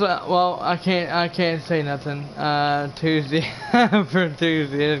well, I can't say nothing. Tuesday for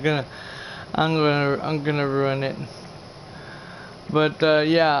Tuesday I'm gonna ruin it. But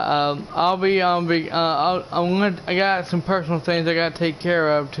yeah, I got some personal things I gotta take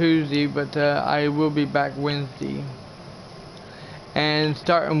care of Tuesday, but I will be back Wednesday. And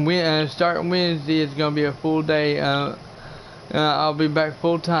starting Wednesday is gonna be a full day. I'll be back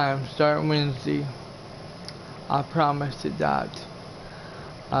full time starting Wednesday. I promise you that.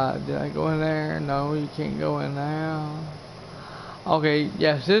 Did I go in there? No, you can't go in there. Okay,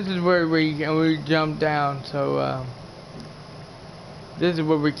 yes, this is where we jumped down. So. This is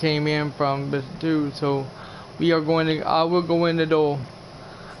where we came in from, but dude, so we are going to, I will go in the door.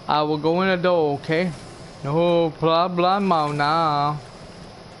 I will go in the door, okay? No problemo now.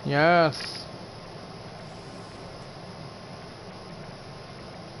 Yes.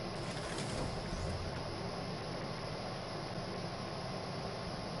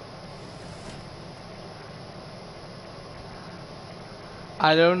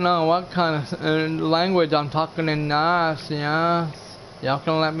 I don't know what kind of language I'm talking in now, yes. Y'all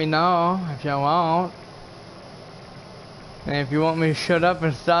can let me know if y'all want. And if you want me to shut up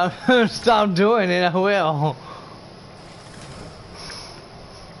and stop stop doing it, I will.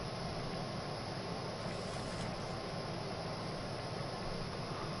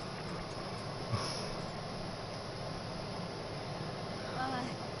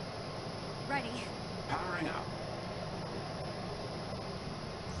 Ready. Powering up.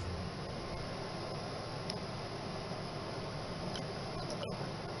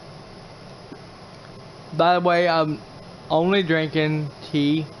 By the way, I'm only drinking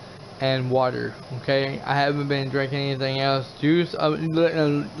tea and water, okay? I haven't been drinking anything else. Juice,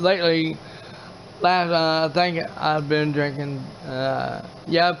 lately, I think I've been drinking,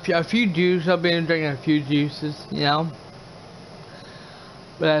 yeah, a few juices. I've been drinking a few juices, you know?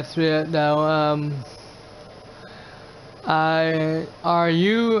 But that's it, though. Are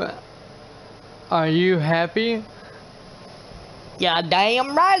you happy? Yeah,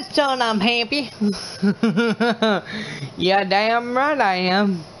 damn right, son, I'm happy. Yeah, damn right I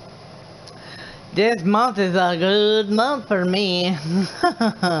am. This month is a good month for me.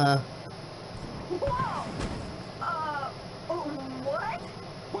 Whoa! What?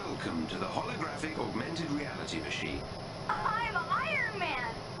 Welcome to the holographic augmented reality machine. I'm Iron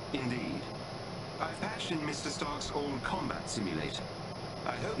Man! Indeed. I've patched in Mr. Stark's old combat simulator.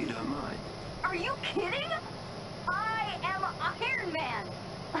 I hope you don't mind. Are you kidding? I am Iron Man!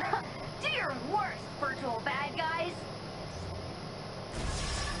 Do your worst, virtual bad guys!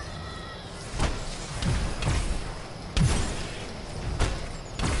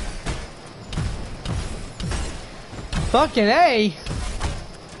 Fucking A!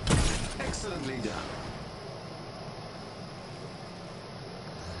 Excellently done.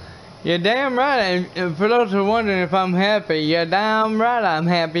 You're damn right. And for those who are wondering if I'm happy, you're damn right I'm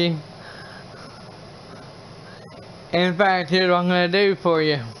happy. In fact, here's what I'm gonna do for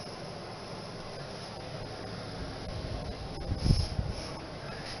you.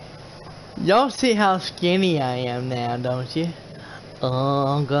 Y'all see how skinny I am now, don't you? Oh,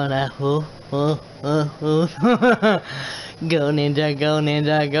 I'm gonna go ninja, go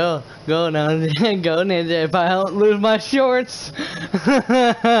ninja, go ninja, go ninja. If I don't lose my shorts.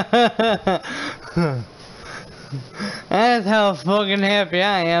 That's how fucking happy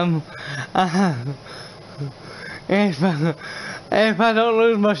I am. If I don't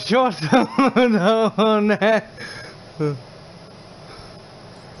lose my shorts on that.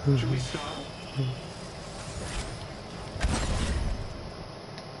 Should we start?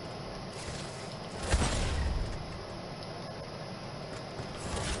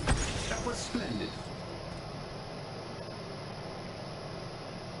 That was splendid.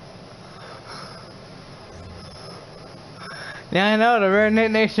 Now I know the Redneck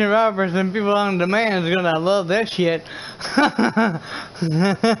Nation Robbers and people on demand is gonna love that shit. Here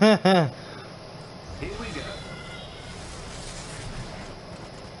we go.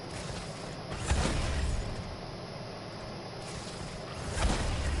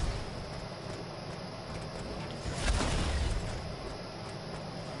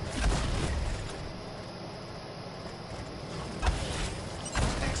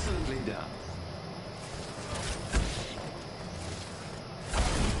 Excellently done.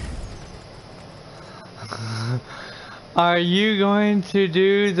 Are you going to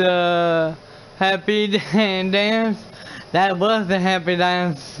do the happy dance That was the happy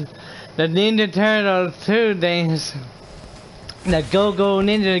dance. The Ninja Turtles 2 dance. The go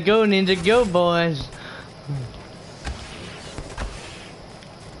ninja go boys.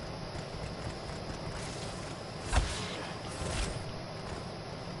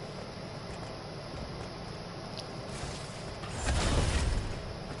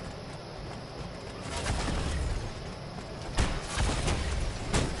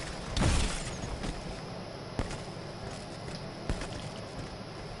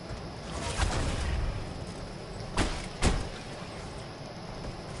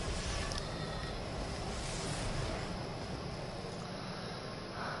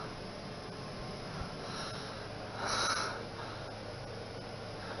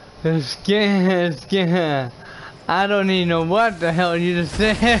 Skin. I don't even know what the hell you just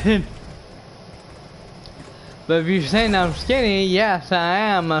said. But if you're saying I'm skinny, yes I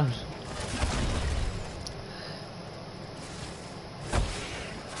am. I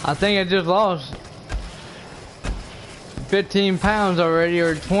think I just lost 15 pounds already,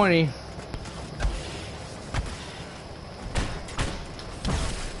 or 20.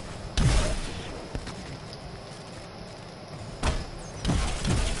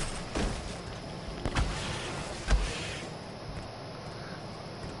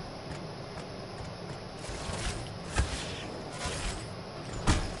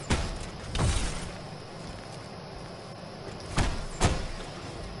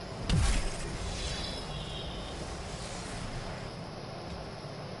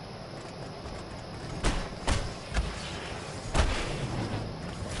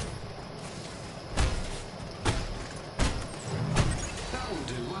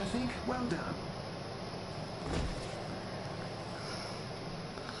 Well done.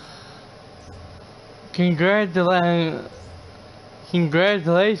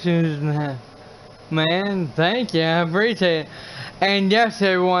 Congratulations, man. Thank you. I appreciate it. And yes,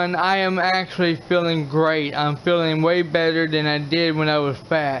 everyone, I am actually feeling great. I'm feeling way better than I did when I was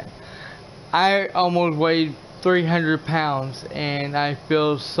fat. I almost weighed 300 pounds, and I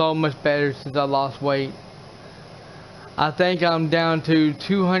feel so much better since I lost weight. I think I'm down to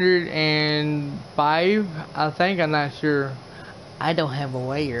 205. I think, I'm not sure. I don't have a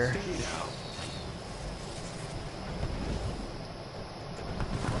weigher.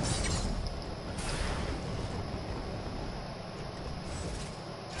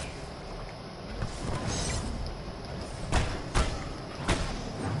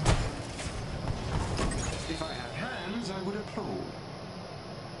 If I had hands, I would applaud.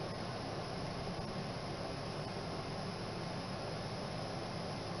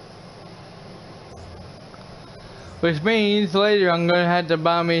 Which means later I'm gonna have to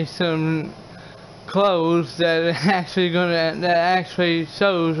buy me some clothes that actually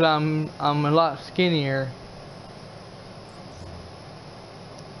shows I'm a lot skinnier.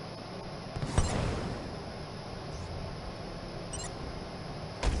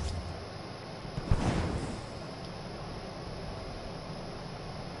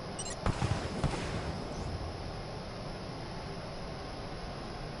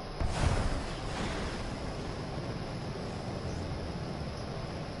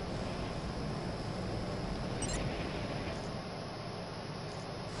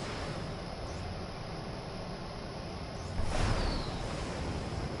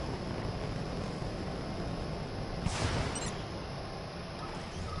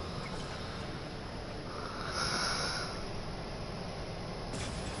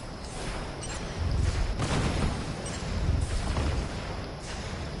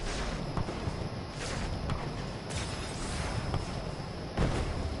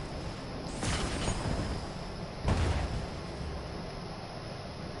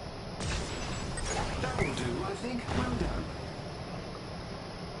 That'll do, I think. Well done.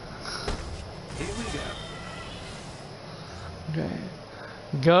 Here we go. Okay.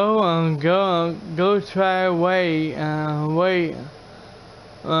 Go try weight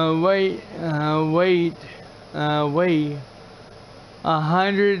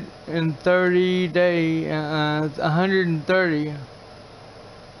 130 day 130.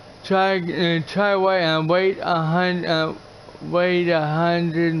 Try weight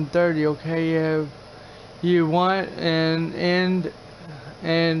 130. Okay, if you want, and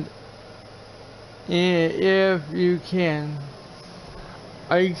if you can.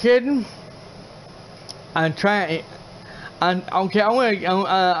 Are you kidding? I'm trying. I'm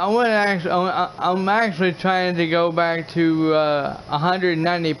actually trying to go back to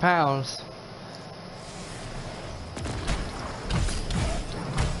 190 pounds.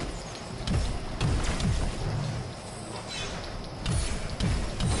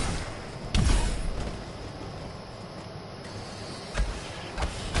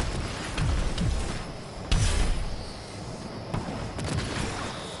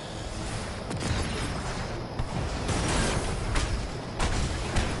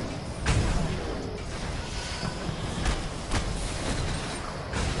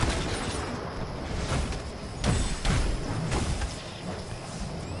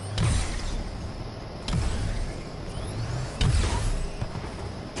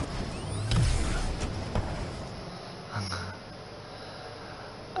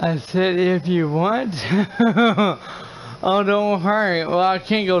 I said if you want. Oh, don't hurry. Well, I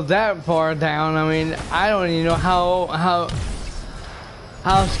can't go that far down. I mean, I don't even know how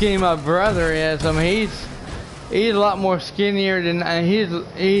skinny my brother is. I mean, he's a lot more skinnier than he's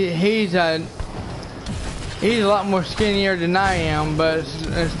a lot more skinnier than I am. But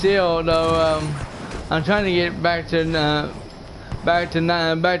still, though, I'm trying to get back to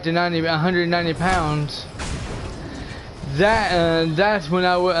 190 pounds. That's when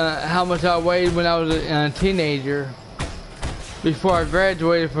how much I weighed when I was a teenager, before I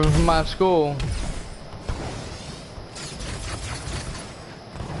graduated from my school.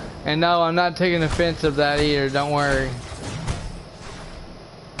 And no, I'm not taking offense of that either, don't worry.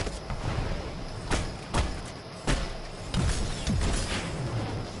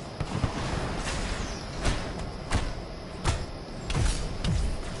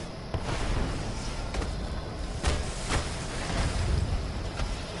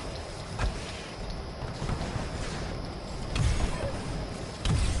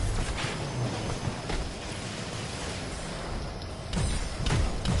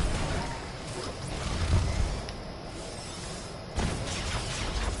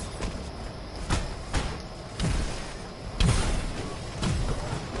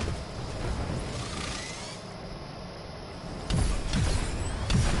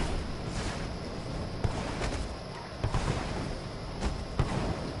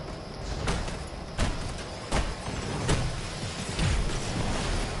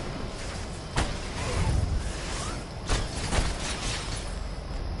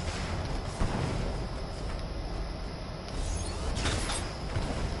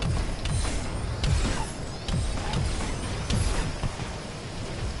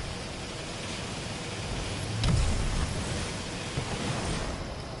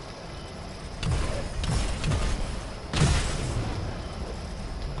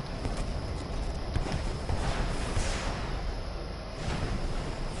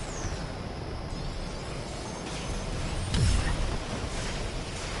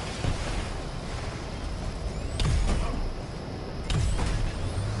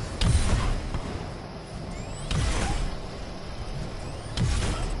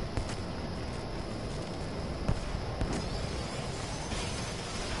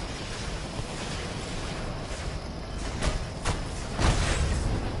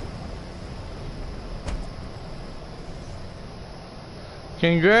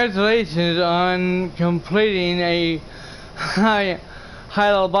 Congratulations on completing a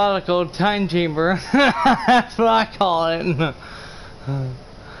hypothetical time chamber. That's what I call it.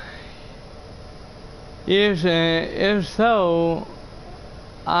 If so,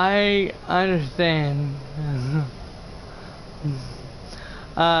 I understand.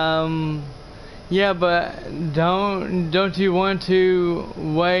 Yeah, but don't you want to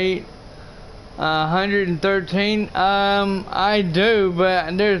wait 113? I do,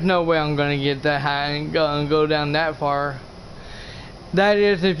 but there's no way I'm gonna get that high and go down that far. That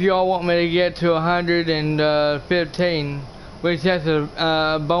is if you all want me to get to 115, which that's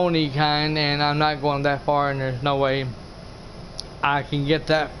a bony kind, and I'm not going that far, and there's no way I can get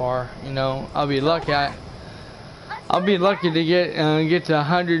that far. You know, I'll be lucky to get to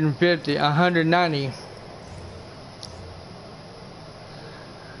 150, 190.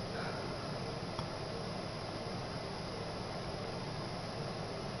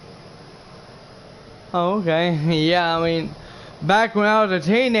 Oh, okay. Yeah, I mean, back when I was a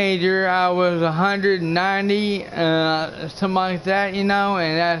teenager, I was 190, something like that, you know,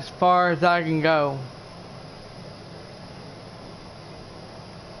 and that's as far as I can go.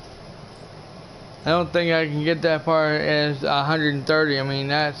 I don't think I can get that far as 130. I mean,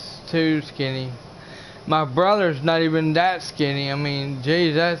 that's too skinny. My brother's not even that skinny. I mean,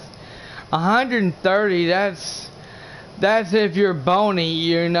 geez, that's 130. That's if you're bony,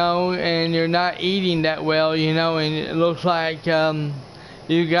 you know, and you're not eating that well, you know, and it looks like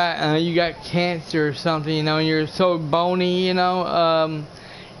you got cancer or something, you know, and you're so bony, you know.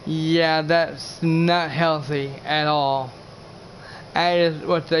 Yeah, that's not healthy at all. That is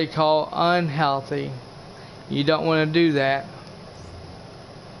what they call unhealthy. You don't want to do that.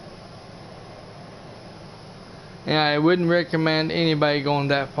 And I wouldn't recommend anybody going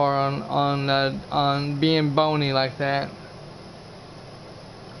that far on being bony like that.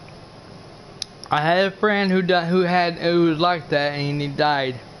 I had a friend who was like that, and he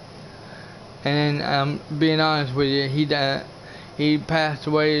died. And being honest with you, he passed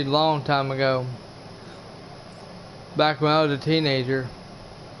away a long time ago. Back when I was a teenager.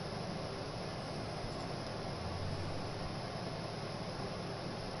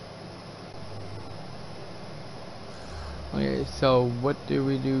 Okay, so what do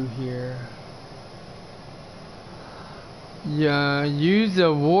we do here? Yeah, use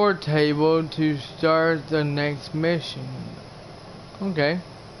the war table to start the next mission. Okay.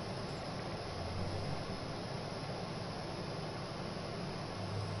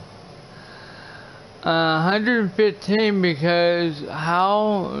 115 because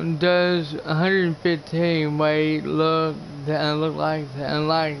how does 115 weight look like that?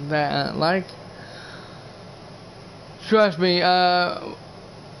 Like that? Like, trust me.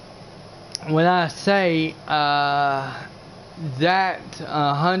 When I say that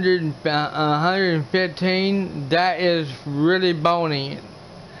 115, that is really bony.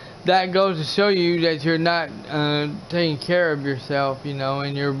 That goes to show you that you're not taking care of yourself, you know,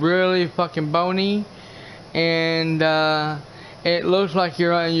 and you're really fucking bony, and it looks like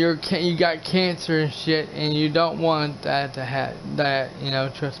you got cancer and shit, and you don't want that to have that, you know.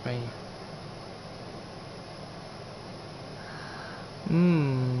 Trust me.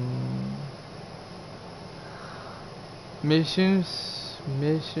 Missions.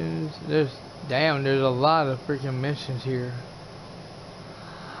 There's a lot of freaking missions here.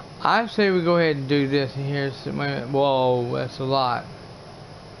 I say we go ahead and do this in here. Whoa, that's a lot.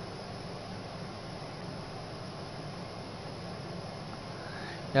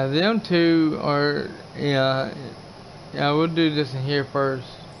 Yeah, them two are, yeah, we'll do this in here first.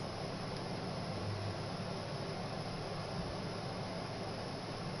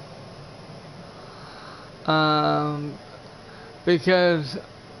 Because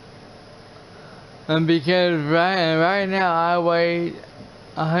right now I weigh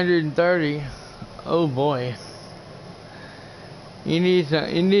 130. Oh boy. You need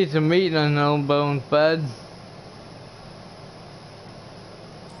some meat on those bones, bud.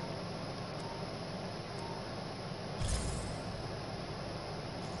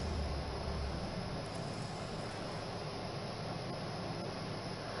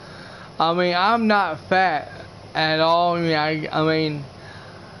 I mean, I'm not fat at all. I mean,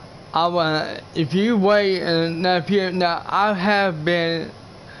 if you weigh, I have been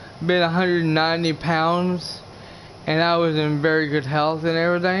 190 pounds, and I was in very good health and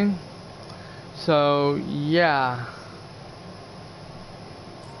everything. So yeah.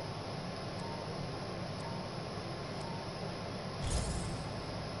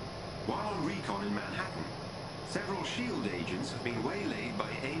 While on recon in Manhattan, several SHIELD agents have been waylaid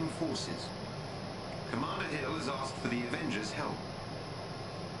by AIM forces. Commander Hill has asked for the Avengers' help.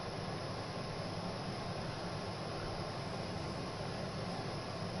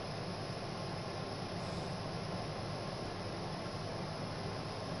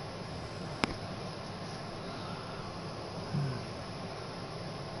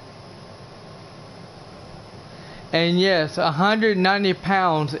 And yes, 190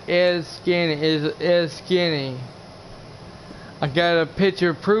 pounds is skinny. I got a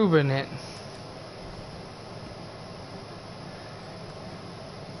picture proving it.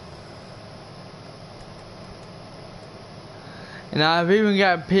 And I've even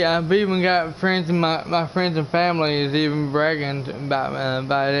got friends, and my friends and family is even bragging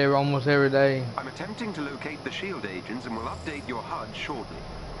about it almost every day. I'm attempting to locate the SHIELD agents and will update your HUD shortly.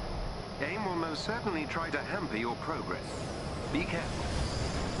 AIM will most certainly try to hamper your progress. Be careful.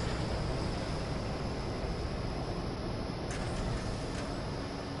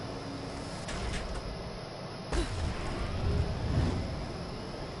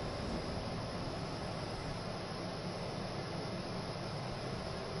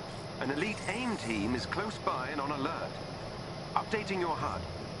 An elite AIM team is close by and on alert. Updating your HUD.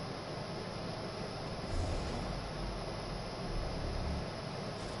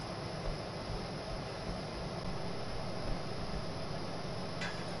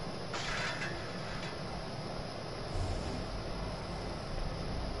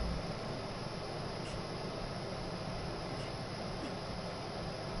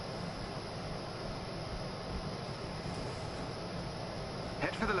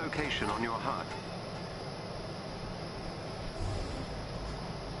 Head for the location on your HUD.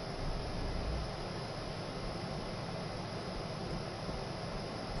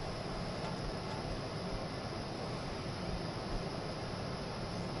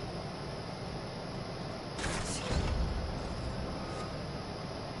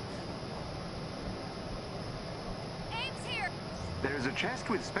 Aim's here. There is a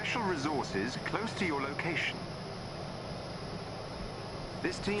chest with special resources close to your location.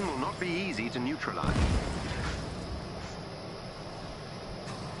 This team will not be easy to neutralize.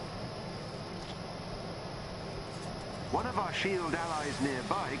 One of our SHIELD allies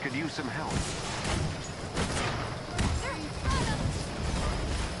nearby could use some help.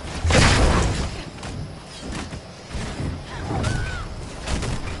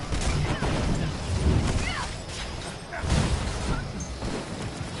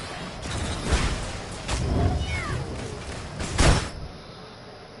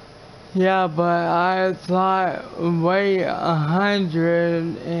 Yeah, but I thought weight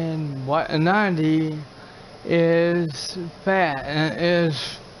 190 is fat and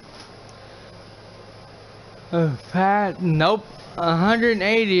is fat. Nope,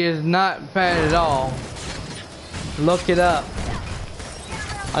 180 is not fat at all. Look it up.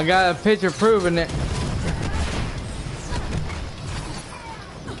 I got a picture proving it.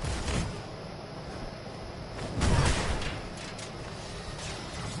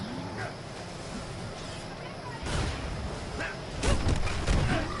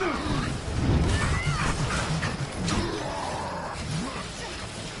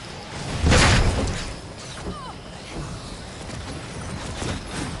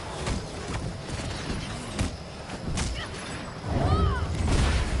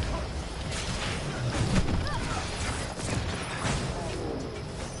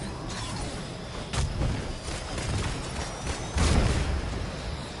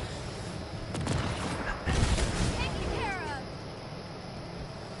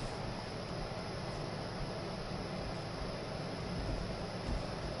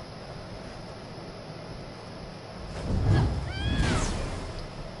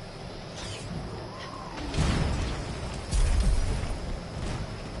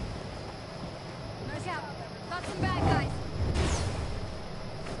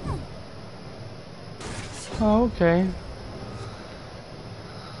 Oh, okay.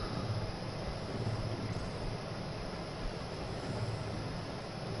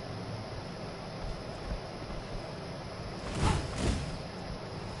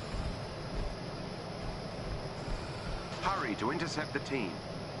 Hurry to intercept the team.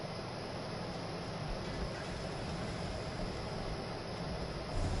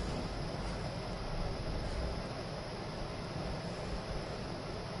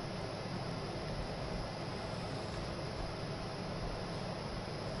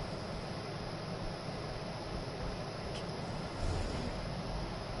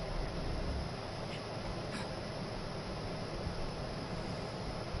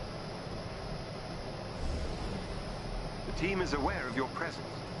 The team is aware of your presence.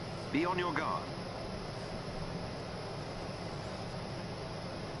 Be on your guard.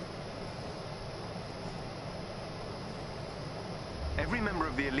 Every member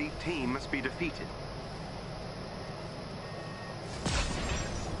of the elite team must be defeated.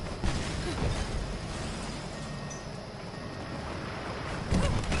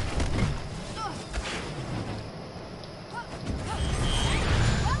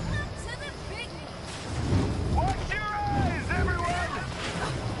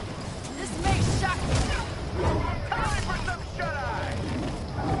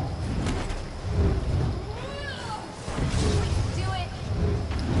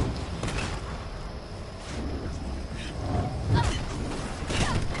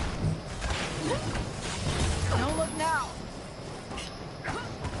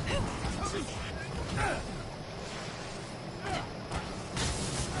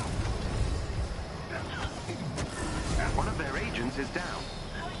 One of their agents is down.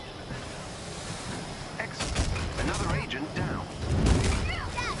 Excellent. Another agent down.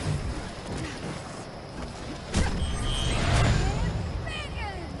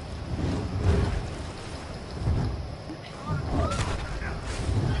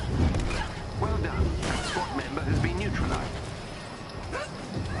 Well done. That SWAT member has been neutralized.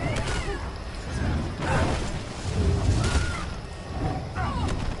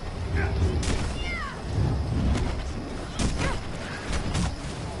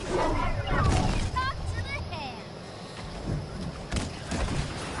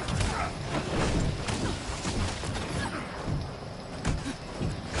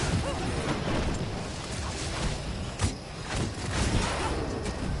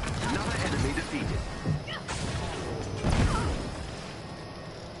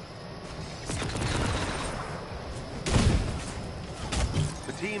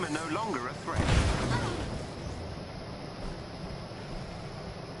 Team are no longer a threat.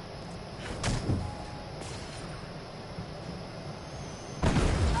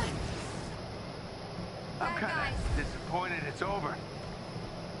 I'm kind of disappointed it's over.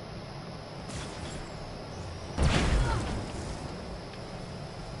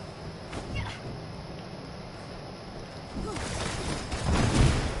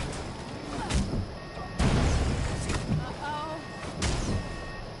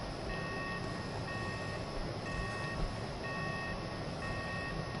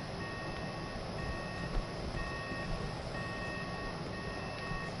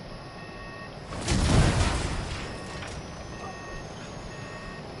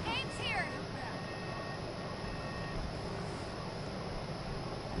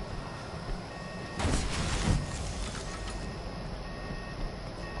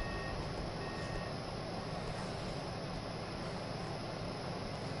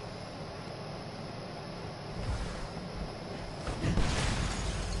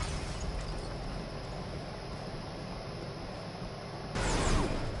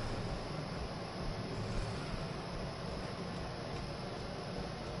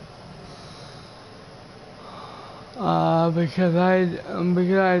 because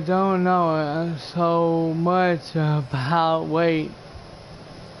I don't know so much about weight.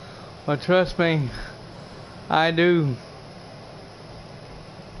 But trust me, I do.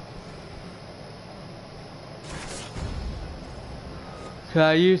 Cause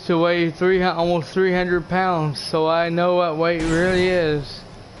I used to weigh almost 300 pounds, so I know what weight really is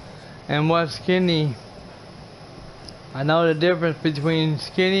and what's skinny. I know the difference between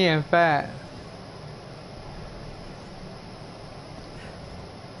skinny and fat.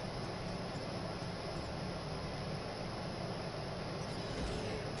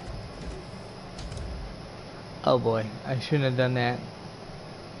 Oh boy, I shouldn't have done that.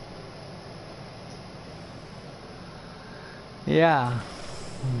 Yeah.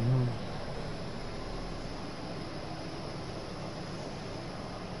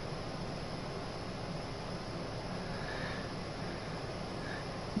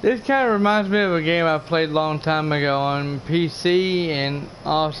 This kind of reminds me of a game I played a long time ago on PC and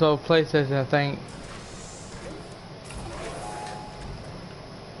also PlayStation, I think.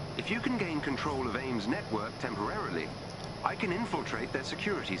 If you can gain control of AIM's network temporarily, I can infiltrate their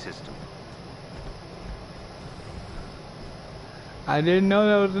security system. I didn't know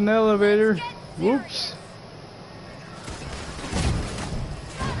there was an elevator. Whoops.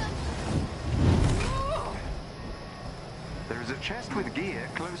 There is a chest with gear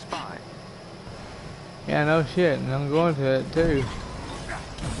close by. Yeah, no shit, and I'm going to it too.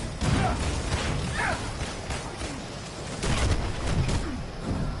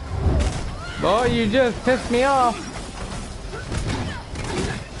 Boy, you just pissed me off.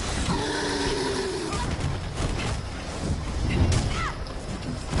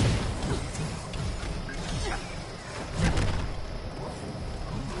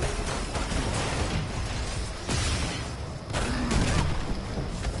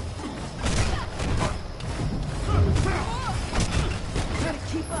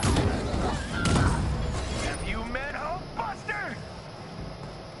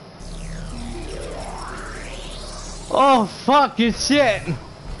 Oh fuck you shit!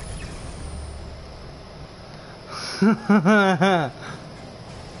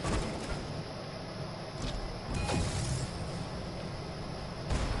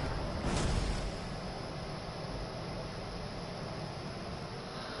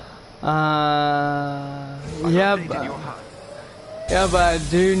 Yeah, but I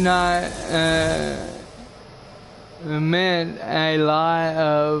do not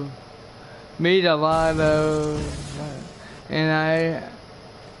meet a lot of, and I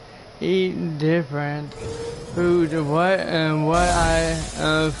eat different food. What I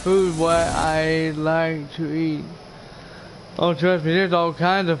like to eat. Oh, trust me, there's all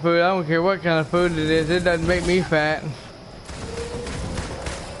kinds of food. I don't care what kind of food it is. It doesn't make me fat.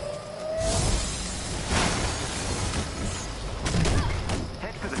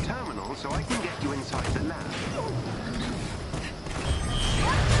 Head for the terminal so I can get you inside the lab.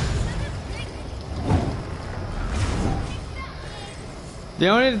 The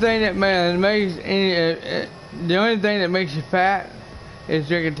only thing that makes you fat is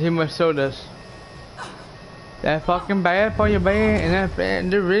drinking too much sodas. That's fucking bad for your belly,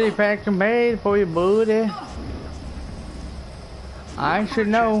 and they're really fucking bad for your booty. I should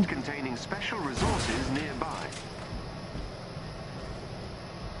know. Containing special resources nearby.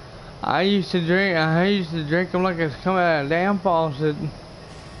 I used to drink them like it's coming out of a damn faucet.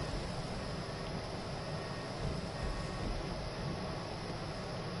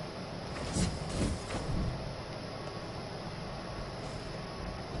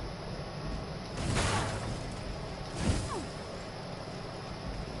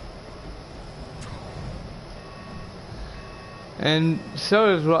 And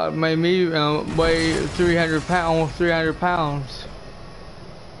so is what made me weigh 300 pounds, almost 300 pounds.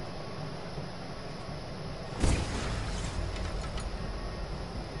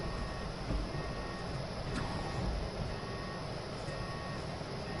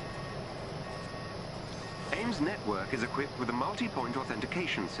 AIM's network is equipped with a multi-point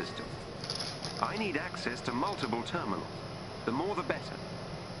authentication system. I need access to multiple terminals. The more the better.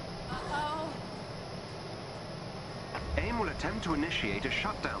 AIM will attempt to initiate a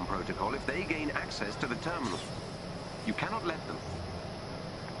shutdown protocol if they gain access to the terminal. You cannot let them.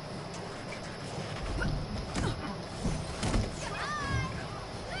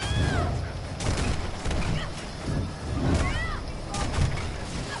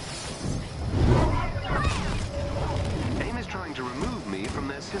 AIM is trying to remove me from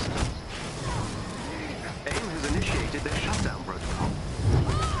their systems. AIM has initiated their shutdown protocol.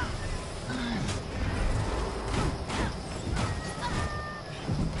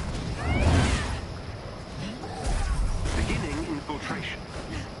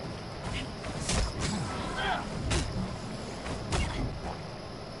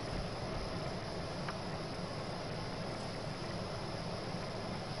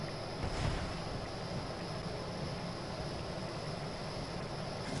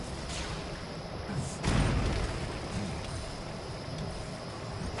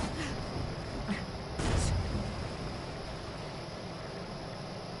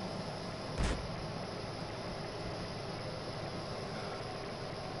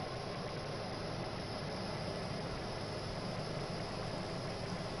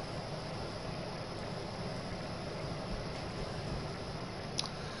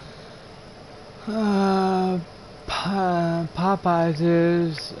 Popeyes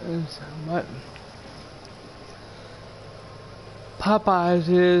is what? Popeyes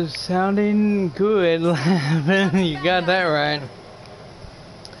is sounding good. You got that right.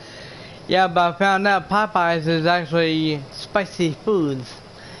 Yeah, but I found out Popeyes is actually spicy foods,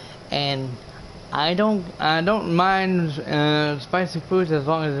 and I don't mind spicy foods as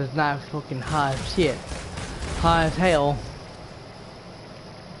long as it's not fucking hot as shit, hot as hell.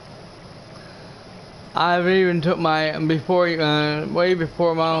 I've even took my way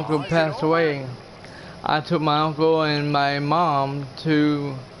before my uncle passed away. I took my uncle and my mom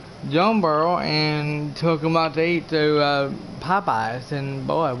to Jonesboro and took them out to eat to Popeyes, and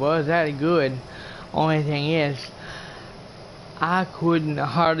boy, was that good. Only thing is, I couldn't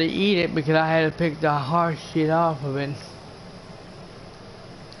hardly eat it because I had to pick the hard shit off of it.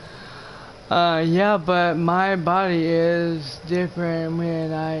 Yeah, but my body is different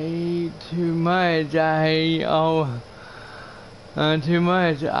when I eat too much. Too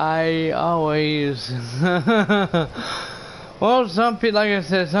much. I always. Well, some people, like I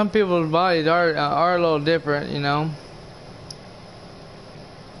said, some people's bodies are a little different, you know.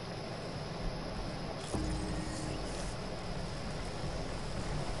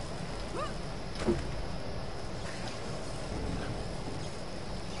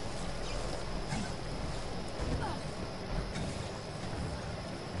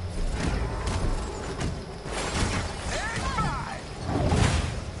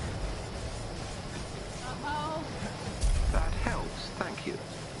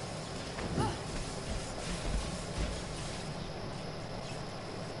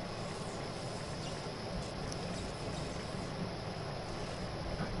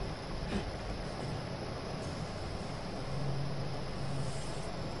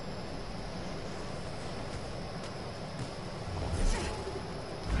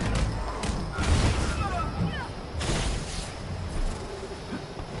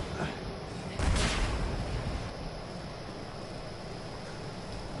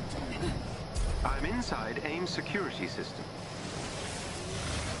 I'm inside AIM security system.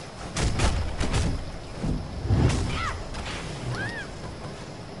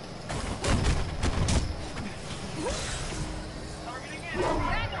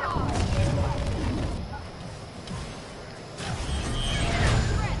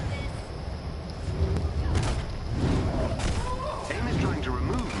 AIM is trying to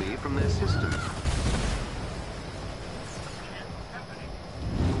remove me from their system.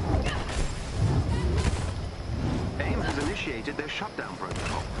 Initiated their shutdown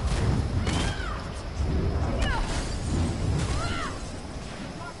protocol.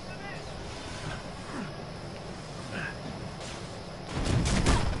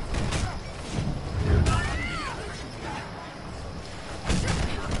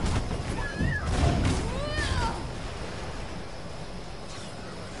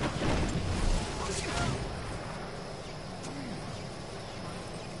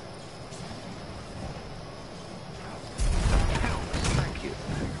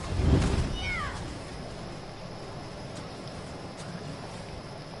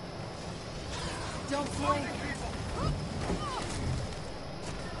 Don't blink.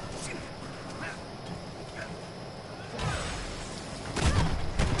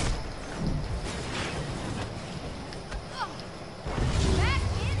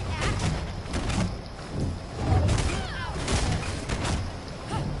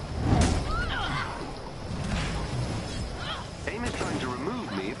 AIM is trying to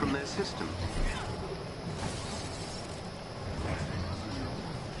remove me from their system.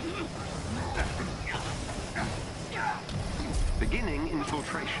 Beginning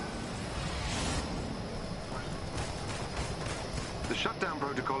infiltration. The shutdown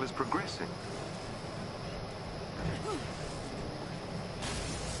protocol is progressing.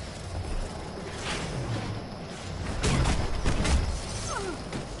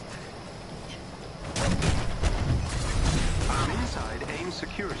 I'm inside AIM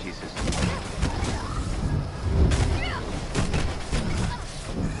security system.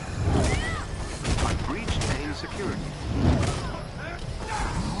 I've breached AIM security.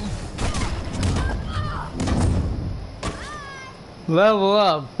 Level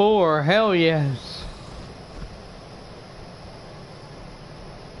up 4, hell yes.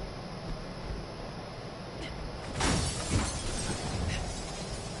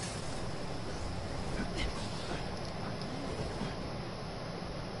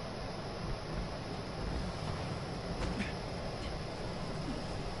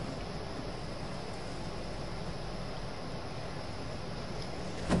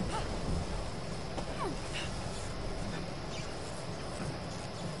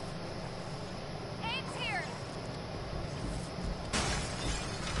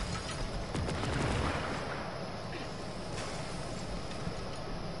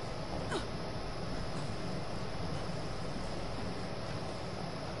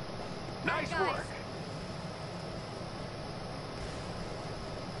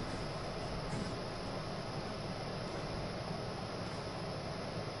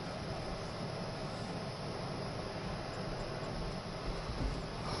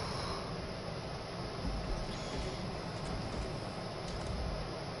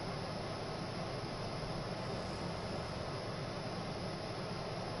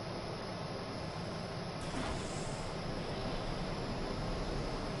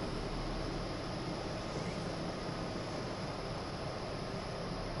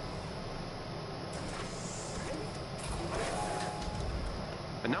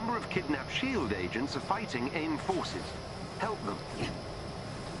 number of kidnapped SHIELD agents are fighting AIM forces. Help them.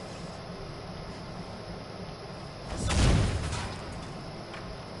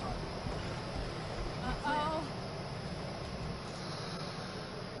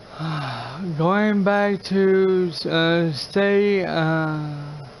 Going back to stay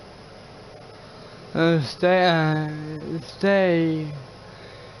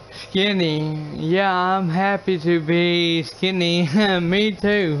skinny. Yeah, I'm happy to be skinny. Me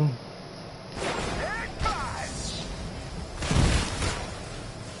too.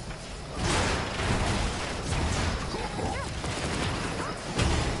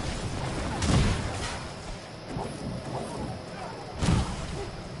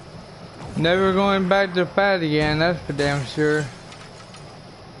 Never going back to fat again, that's for damn sure.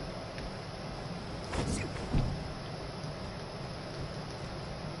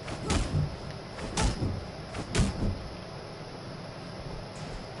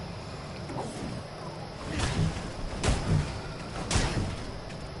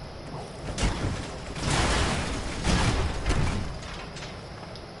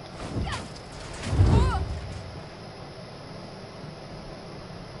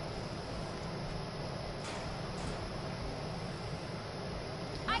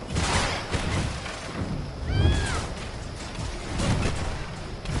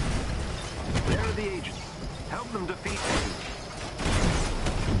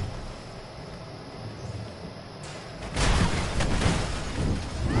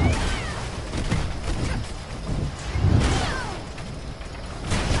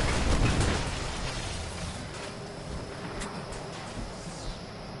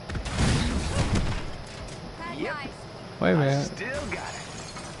 Wait a minute. Still got it.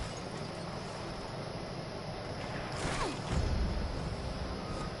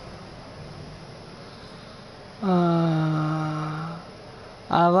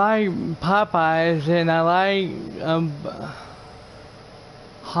 I like Popeyes and I like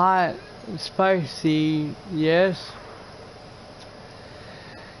hot, spicy. Yes.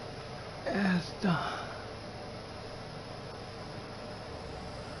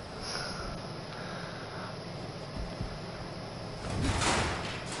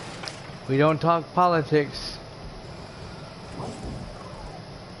 We don't talk politics.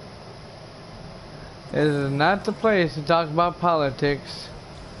 This is not the place to talk about politics.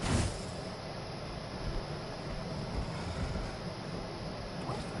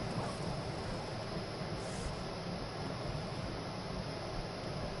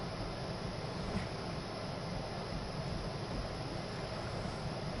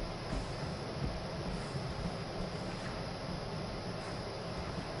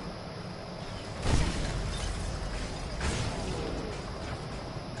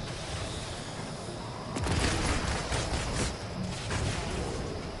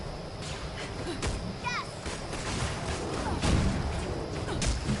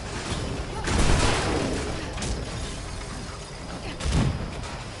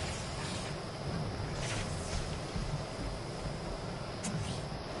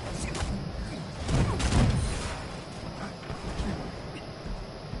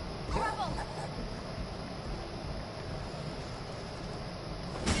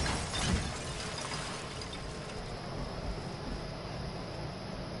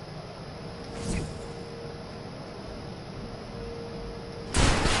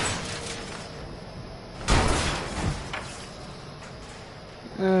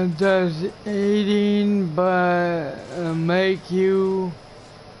 Does eating make you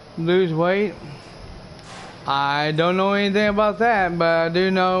lose weight? I don't know anything about that, but I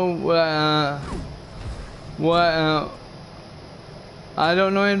do know I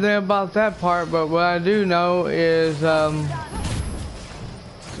don't know anything about that part, but what I do know is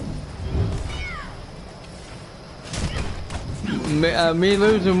me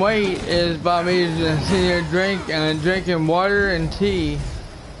losing weight is by me sitting here drinking water and tea.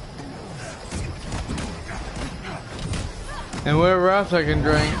 And whatever else I can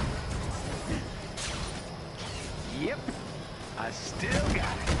drink. Yep, I still got it.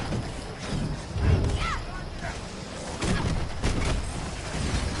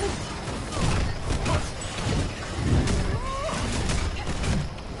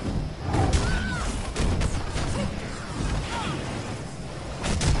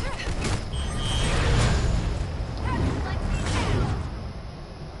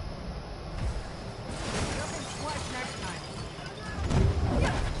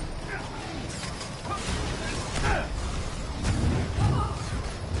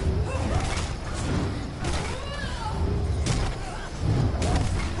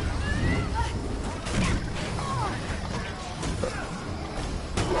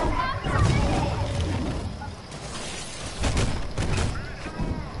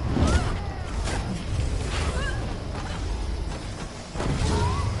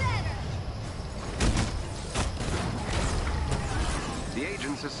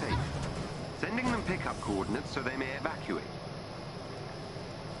 residents are safe. Sending them pickup coordinates so they may evacuate.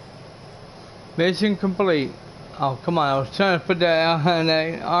 Mission complete. Oh, come on. I was trying to put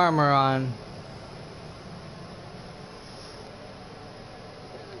that armor on.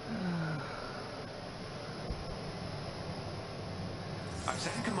 I've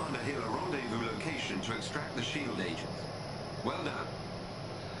sent Commander Hill a rendezvous location to extract the SHIELD agents. Well done.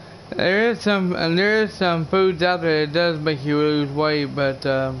 There is some foods out there that does make you lose weight, but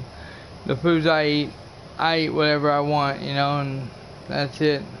the foods I eat whatever I want, you know, and that's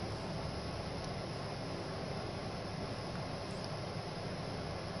it.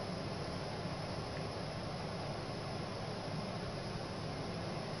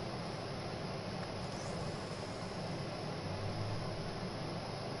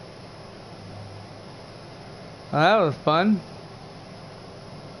 Well, that was fun.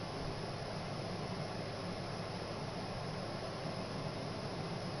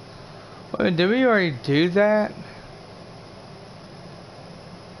 Wait, did we already do that?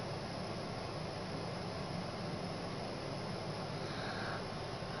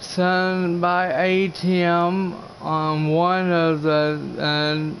 Sent by ATM on one of the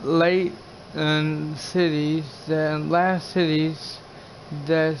last cities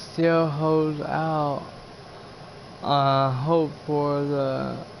that still holds out hope for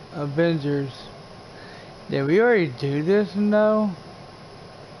the Avengers. Did we already do this one though?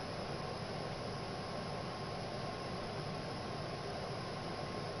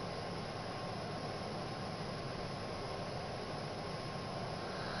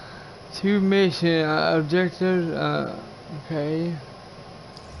 Two mission objectives, okay.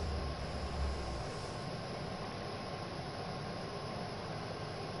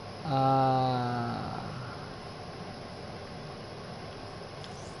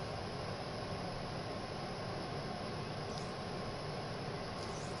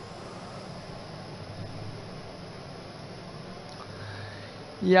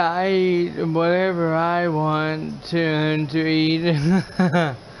 Yeah, I eat whatever I want to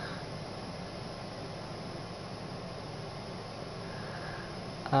eat.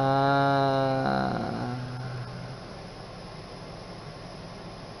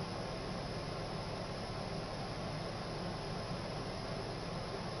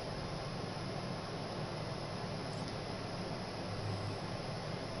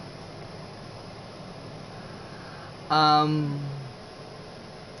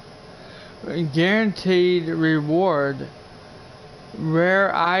 Guaranteed reward.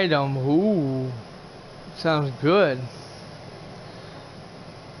 Rare item. Ooh. Sounds good.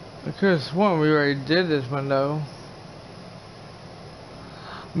 I could have sworn we already did this one though.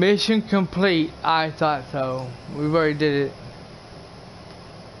 Mission complete. I thought so. We've already did it.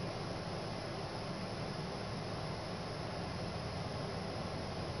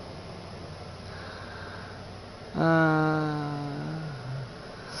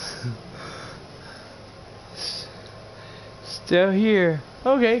 Still here.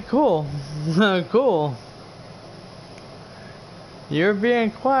 Okay, cool. Cool. You're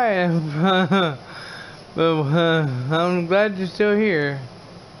being quiet, but I'm glad you're still here.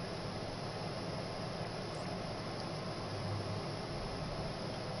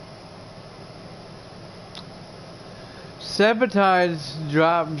 Sabotage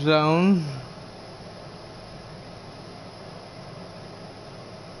drop zone.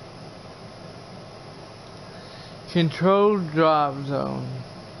 Controlled drop zone.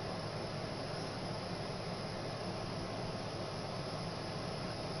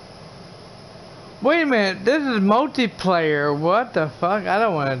 Wait a minute, this is multiplayer. What the fuck? I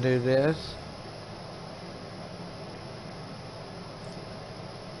don't want to do this.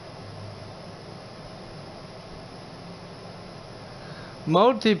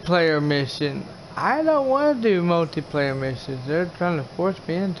 Multiplayer mission. I don't want to do multiplayer missions. They're trying to force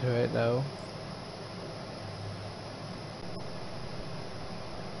me into it though.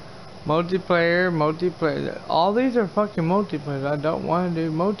 Multiplayer. All these are fucking multiplayer. I don't want to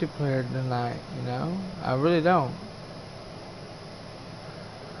do multiplayer tonight, you know? I really don't.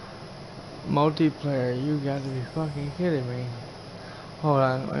 Multiplayer, you got to be fucking kidding me. Hold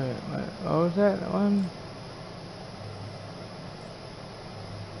on, wait. What was that one?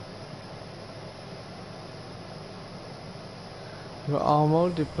 We're all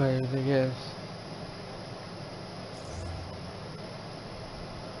multiplayers, I guess.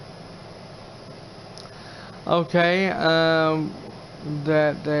 Okay,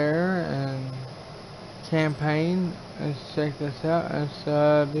 that there, and campaign. Let's check this out. Let's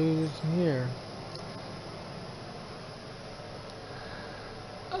do this here.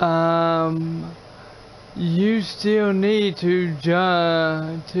 you still need to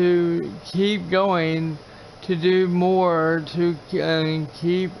keep going, to do more, to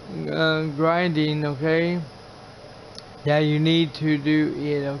keep grinding, okay? Yeah, you need to do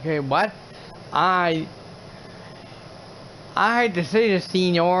it, okay? What? I hate to say this,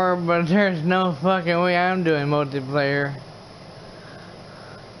 senor, but there's no fucking way I'm doing multiplayer.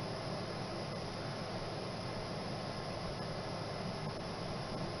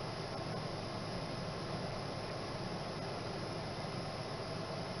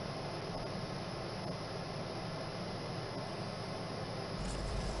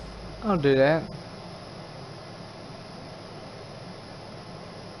 I'll do that.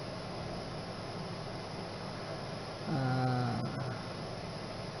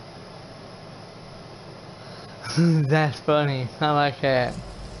 That's funny. I like that.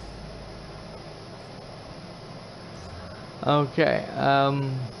 Okay.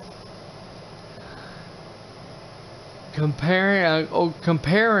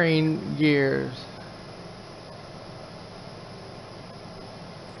 Comparing gears.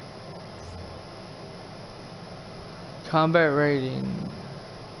 Combat rating.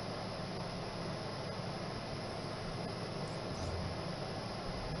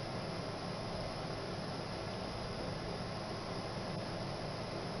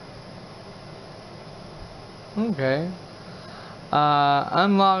 Okay.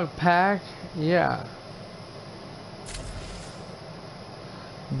 Unlock pack. Yeah.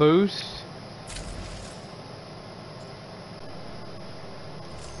 Boost.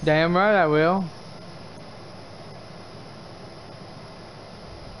 Damn right I will.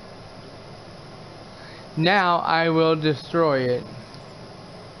 Now I will destroy it.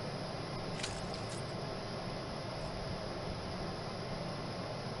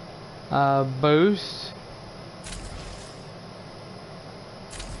 Boost.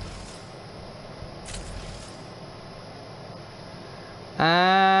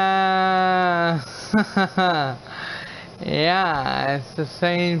 Yeah, it's the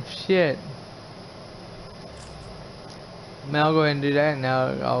same shit. Now I'll go ahead and do that. Now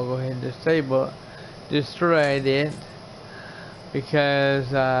I'll go ahead and destroy it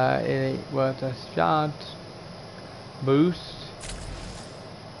because it was a shot. Boost.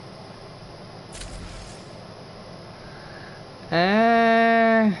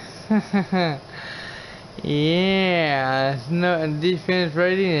 Yeah, it's no defense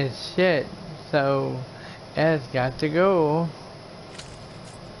rating is shit, so it's got to go.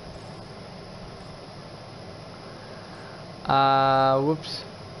 Whoops.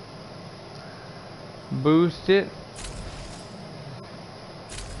 Boost it.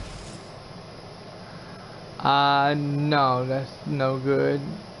 No, that's no good.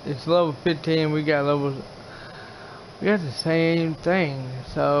 It's level 15. We got the same thing,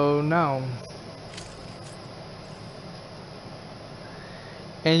 so no.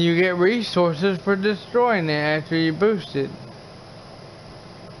 And you get resources for destroying it after you boost it.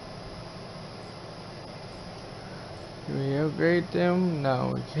 Can we upgrade them?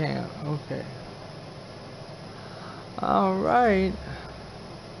 No, we can't. Okay. Alright.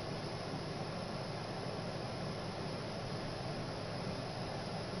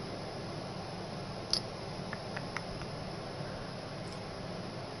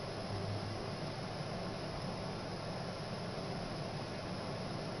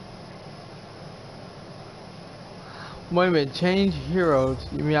 Wait a minute, change heroes.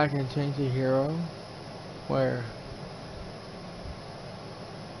 You mean I can change the hero? Where?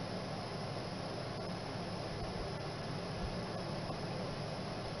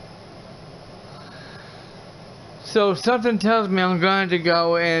 So something tells me I'm going to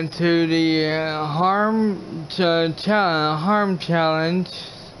go into the harm challenge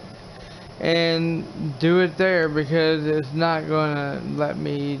and do it there because it's not going to let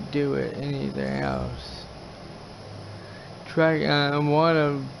me do it anything else. Track one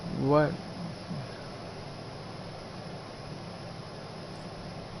of what?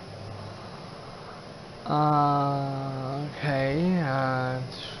 Okay,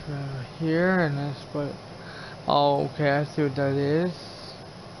 it's here and that's what. Oh, okay, I see what that is.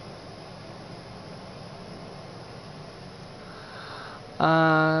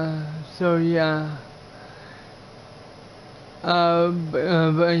 So yeah. Oh,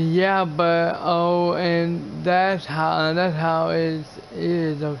 and that's how it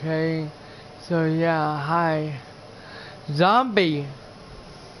is, okay? So yeah, hi. Zombie.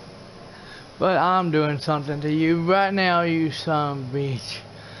 But I'm doing something to you right now, you son of a bitch.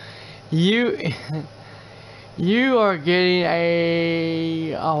 You are getting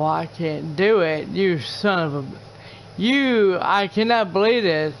a... Oh, I can't do it. You son of a... I cannot believe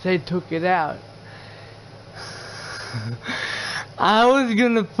this. They took it out. I was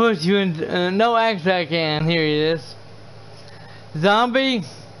gonna put you in. No, actually, I can. Here he is. Zombie,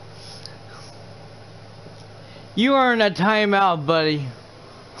 you earn a timeout, buddy.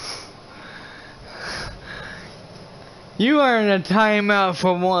 You earn a timeout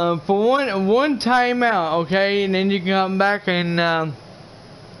for one timeout, okay? And then you can come back and I'm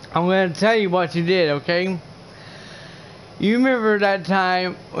gonna tell you what you did, okay? You remember that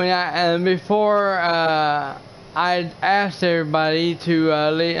time when before I asked everybody to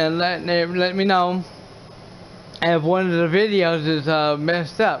let me know if one of the videos is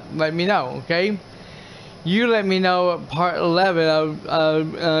messed up. Let me know, okay? You let me know part 11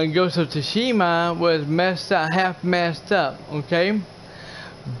 of Ghost of Tsushima was messed up, half messed up, okay?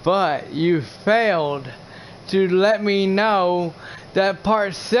 But you failed to let me know that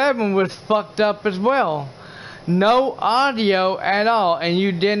part 7 was fucked up as well. No audio at all, and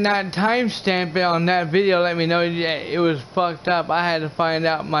you did not timestamp it on that video. Let me know it was fucked up. I had to find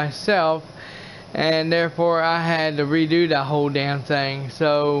out myself, and therefore I had to redo the whole damn thing.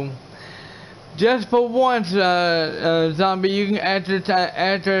 So just for once, Zombie, you can after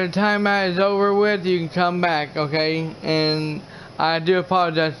the timeout is over with, you can come back, okay? And I do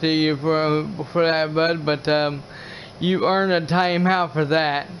apologize to you for that, bud, but you earned a timeout for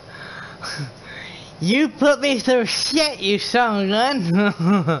that. You put me through shit, you son of a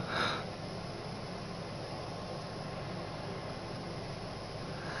gun.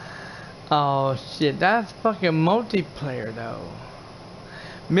 Oh shit, that's fucking multiplayer though.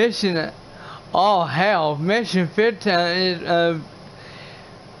 Mission, oh hell, mission 15 is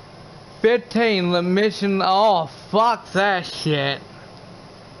 15 mission. Oh fuck that shit.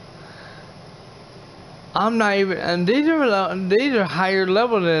 I'm not even, and these are higher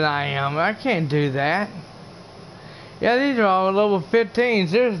level than I am. I can't do that. Yeah, these are all level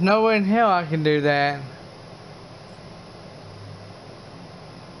 15s. There's no way in hell I can do that.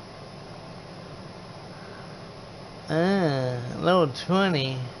 Level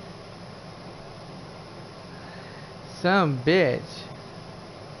 20. Some bitch.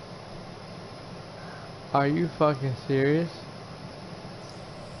 Are you fucking serious?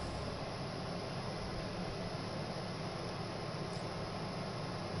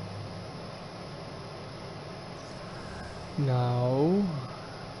 No.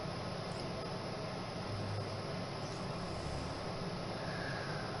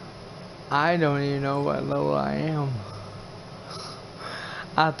 I don't even know what level I am.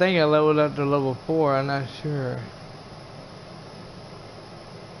 I think I leveled up to level 4, I'm not sure.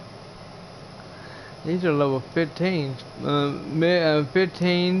 These are level 15s.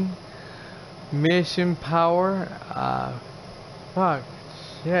 15 mission power. Fuck.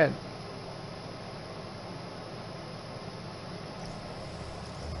 Shit.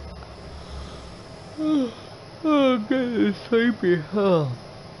 Oh, I'm getting sleepy. Huh.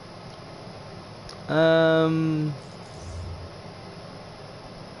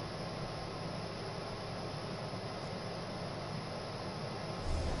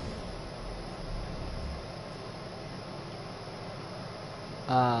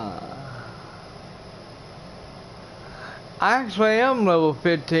 Actually, I'm level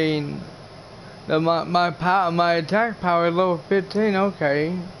 15. My attack power is level 15. Okay,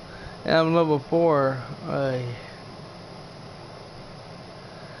 and I'm level 4.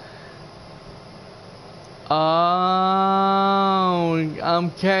 Oh,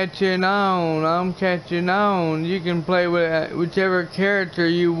 I'm catching on. I'm catching on. You can play with whichever character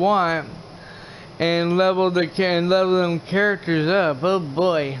you want and level them characters up. Oh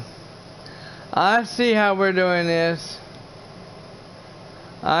boy, I see how we're doing this.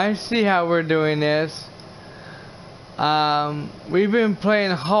 I see how we're doing this. We've been playing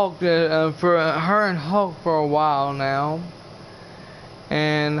Hulk for her and Hulk for a while now,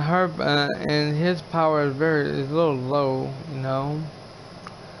 and and his power is a little low, you know.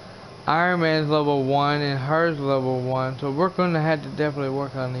 Iron Man's level 1 and hers level 1, so we're going to have to definitely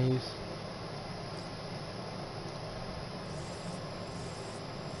work on these.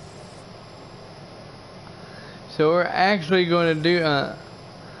 So we're actually going to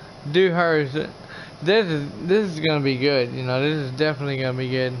do hers. This is gonna be good, you know. This is definitely gonna be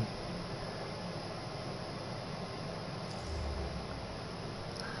good.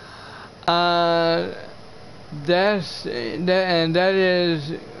 That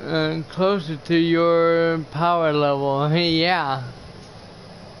is closer to your power level. Yeah.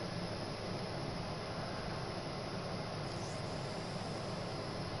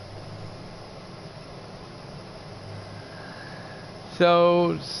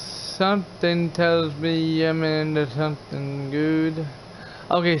 So something tells me I'm into something good.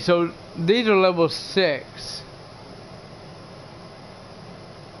 Okay, so these are level 6.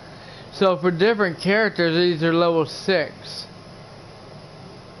 So for different characters, these are level 6.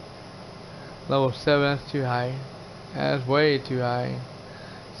 Level 7, that's too high. That's way too high.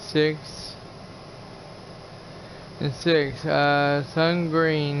 6 and 6. Sun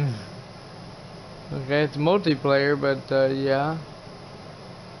green. Okay, it's multiplayer, but yeah.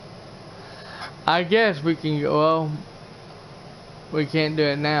 I guess we can go. Well, we can't do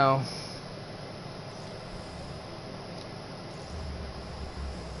it now.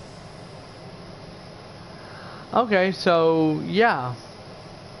 Okay, so yeah.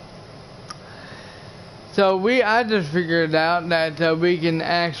 So I just figured out that we can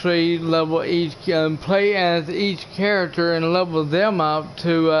actually level each, play as each character and level them up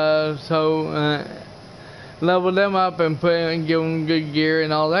to, level them up and give them good gear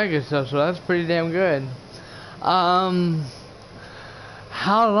and all that good stuff. So that's pretty damn good.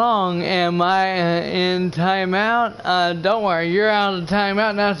 How long am I in timeout? Don't worry, you're out of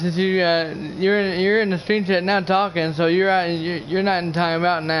timeout now since you're in the stream chat now talking. So you're out. You're not in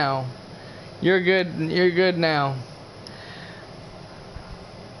timeout now. You're good. You're good now.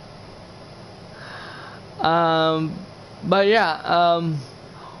 But yeah,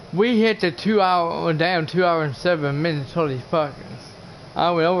 we hit the 2 hour. Damn, 2 hours and 7 minutes. Holy fuck!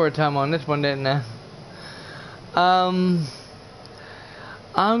 I went overtime on this one, didn't I?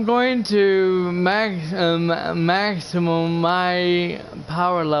 I'm going to maximum my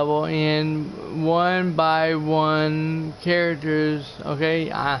power level in 1 by 1 characters.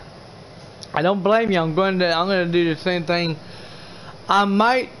 Okay, I don't blame you. I'm gonna do the same thing. I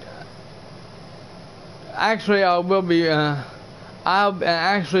might actually I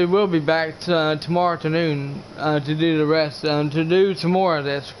actually will be back tomorrow afternoon to do the rest, to do some more of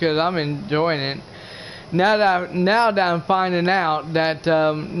this because I'm enjoying it. Now that I'm finding out that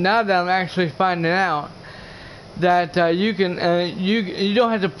now that I'm actually finding out that you can you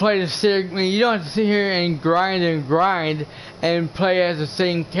don't have to play you don't have to sit here and grind and play as the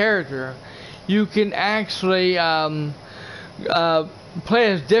same character. You can actually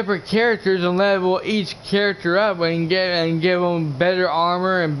play as different characters and level each character up and give them better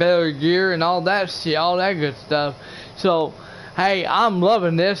armor and better gear and all that shit, all that good stuff. So hey, I'm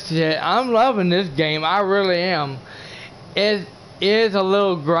loving this shit. I'm loving this game. I really am. It is a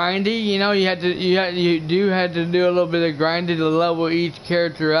little grindy, you know. You do have to do a little bit of grinding to level each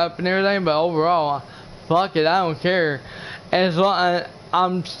character up and everything. But overall, fuck it, I don't care. As long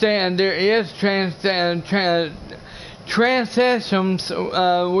I'm staying, there is transactions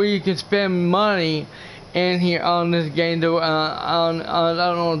where you can spend money in here on this game. To I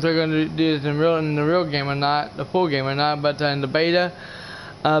don't know if they're going to do this in the real game or not, the full game or not. But in the beta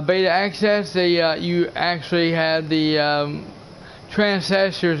access, you actually have the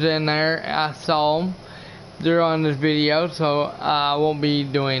transactions in there. I saw them. They're on this video, so I won't be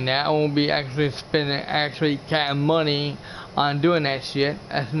doing that. I won't be actually spending money on doing that shit.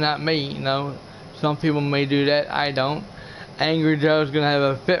 That's not me, you know. Some people may do that. I don't. Angry Joe's gonna have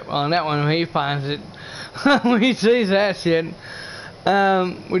a fit on that one when he finds it. When he sees that shit.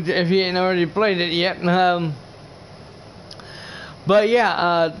 Which if he ain't already played it yet. But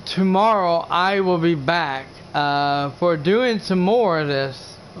yeah, tomorrow I will be back for doing some more of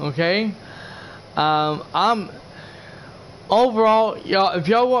this. Okay. I'm overall, y'all. If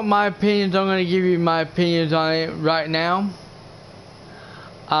y'all want my opinions, I'm gonna give you my opinions on it right now.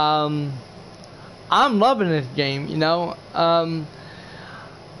 I'm loving this game, you know.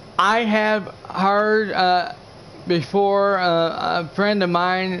 I have heard before a friend of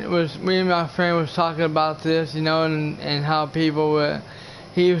mine me and my friend was talking about this, you know, and how people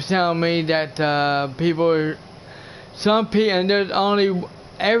he was telling me that some people, and there's only,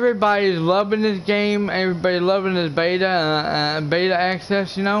 everybody's loving this game, everybody's loving this beta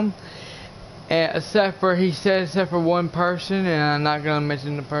access, you know. Except for one person, and I'm not gonna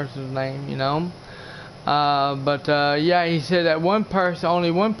mention the person's name, you know. Yeah, he said that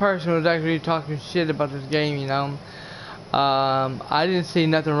only one person was actually talking shit about this game, you know. I didn't see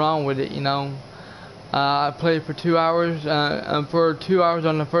nothing wrong with it, you know. I played for 2 hours, for 2 hours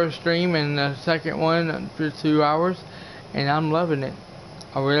on the first stream, and the second one for 2 hours, and I'm loving it.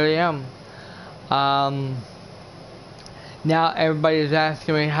 I really am. Now everybody is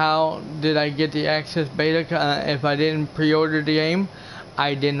asking me how did I get the access beta if I didn't pre-order the game.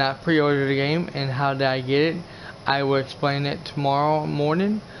 I did not pre-order the game, and how did I get it? I will explain it tomorrow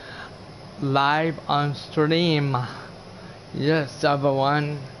morning live on stream. Yes,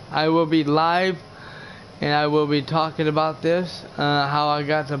 everyone, I will be live and I will be talking about this, how I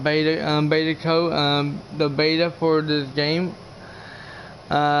got the beta code, the beta for this game.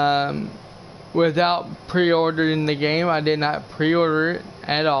 Without pre-ordering the game. I did not pre-order it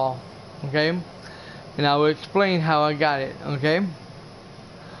at all. okay? And I will explain how I got it, okay?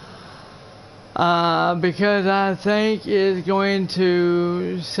 Because I think it's going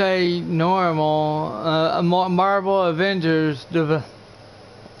to say normal, Marvel Avengers development.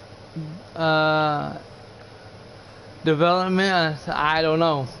 I don't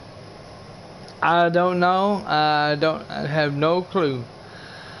know. I don't know. I have no clue.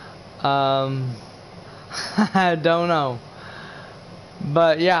 I don't know.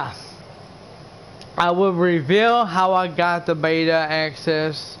 But yeah, I will reveal how I got the beta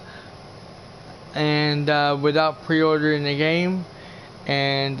access and without pre-ordering the game,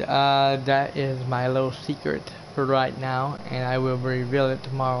 and that is my little secret for right now, and I will reveal it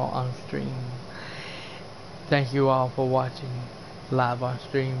tomorrow on stream. Thank you all for watching live on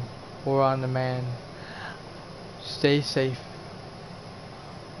stream or on demand. Stay safe,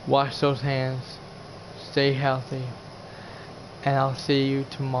 wash those hands, stay healthy, and I'll see you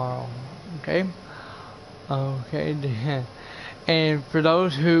tomorrow. Okay? Okay. And for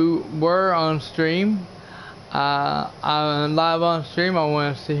those who were on stream, I'm live on stream, I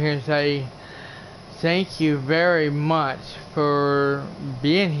want to sit here and say thank you very much for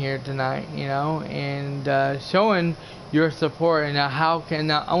being here tonight, you know, and showing your support. And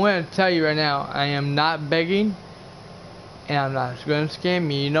I want to tell you right now, I am not begging, and I'm not going to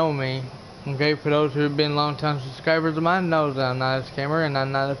scam you, you know me. Okay, for those who have been long-time subscribers of mine knows that I'm not a scammer and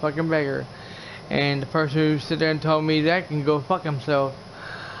I'm not a fucking beggar. And the person who sit there and told me that can go fuck himself.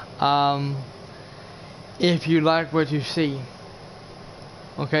 If you like what you see,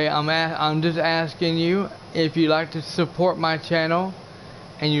 okay, I'm just asking you, if you like to support my channel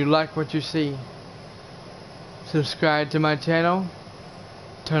and you like what you see, subscribe to my channel,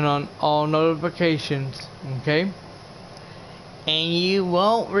 turn on all notifications, okay? And you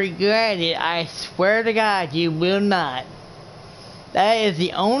won't regret it. I swear to God, you will not. That is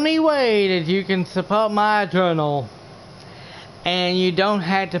the only way that you can support my channel. And you don't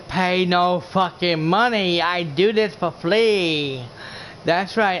have to pay no fucking money. I do this for free.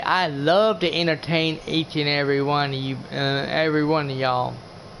 That's right. I love to entertain each and every one of you, every one of y'all.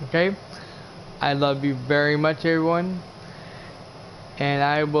 Okay? I love you very much, everyone. And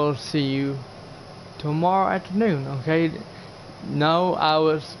I will see you tomorrow afternoon, okay? No, I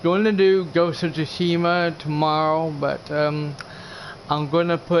was going to do Ghost of Tsushima tomorrow, but I'm going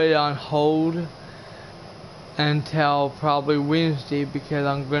to put it on hold until probably Wednesday, because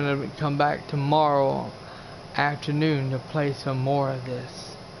I'm going to come back tomorrow afternoon to play some more of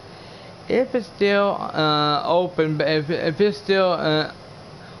this. If it's still open, if it's still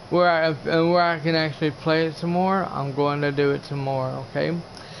where I can actually play it some more, I'm going to do it some more, okay?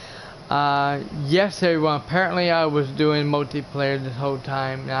 Yes, everyone, apparently I was doing multiplayer this whole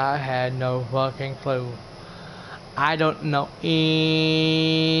time and I had no fucking clue. I don't know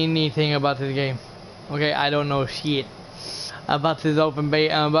anything about this game. Okay, I don't know shit about this open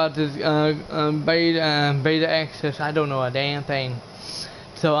beta, about this beta access. I don't know a damn thing.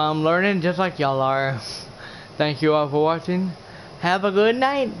 So I'm learning just like y'all are. Thank you all for watching. Have a good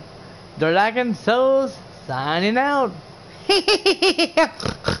night. Dragon Souls signing out.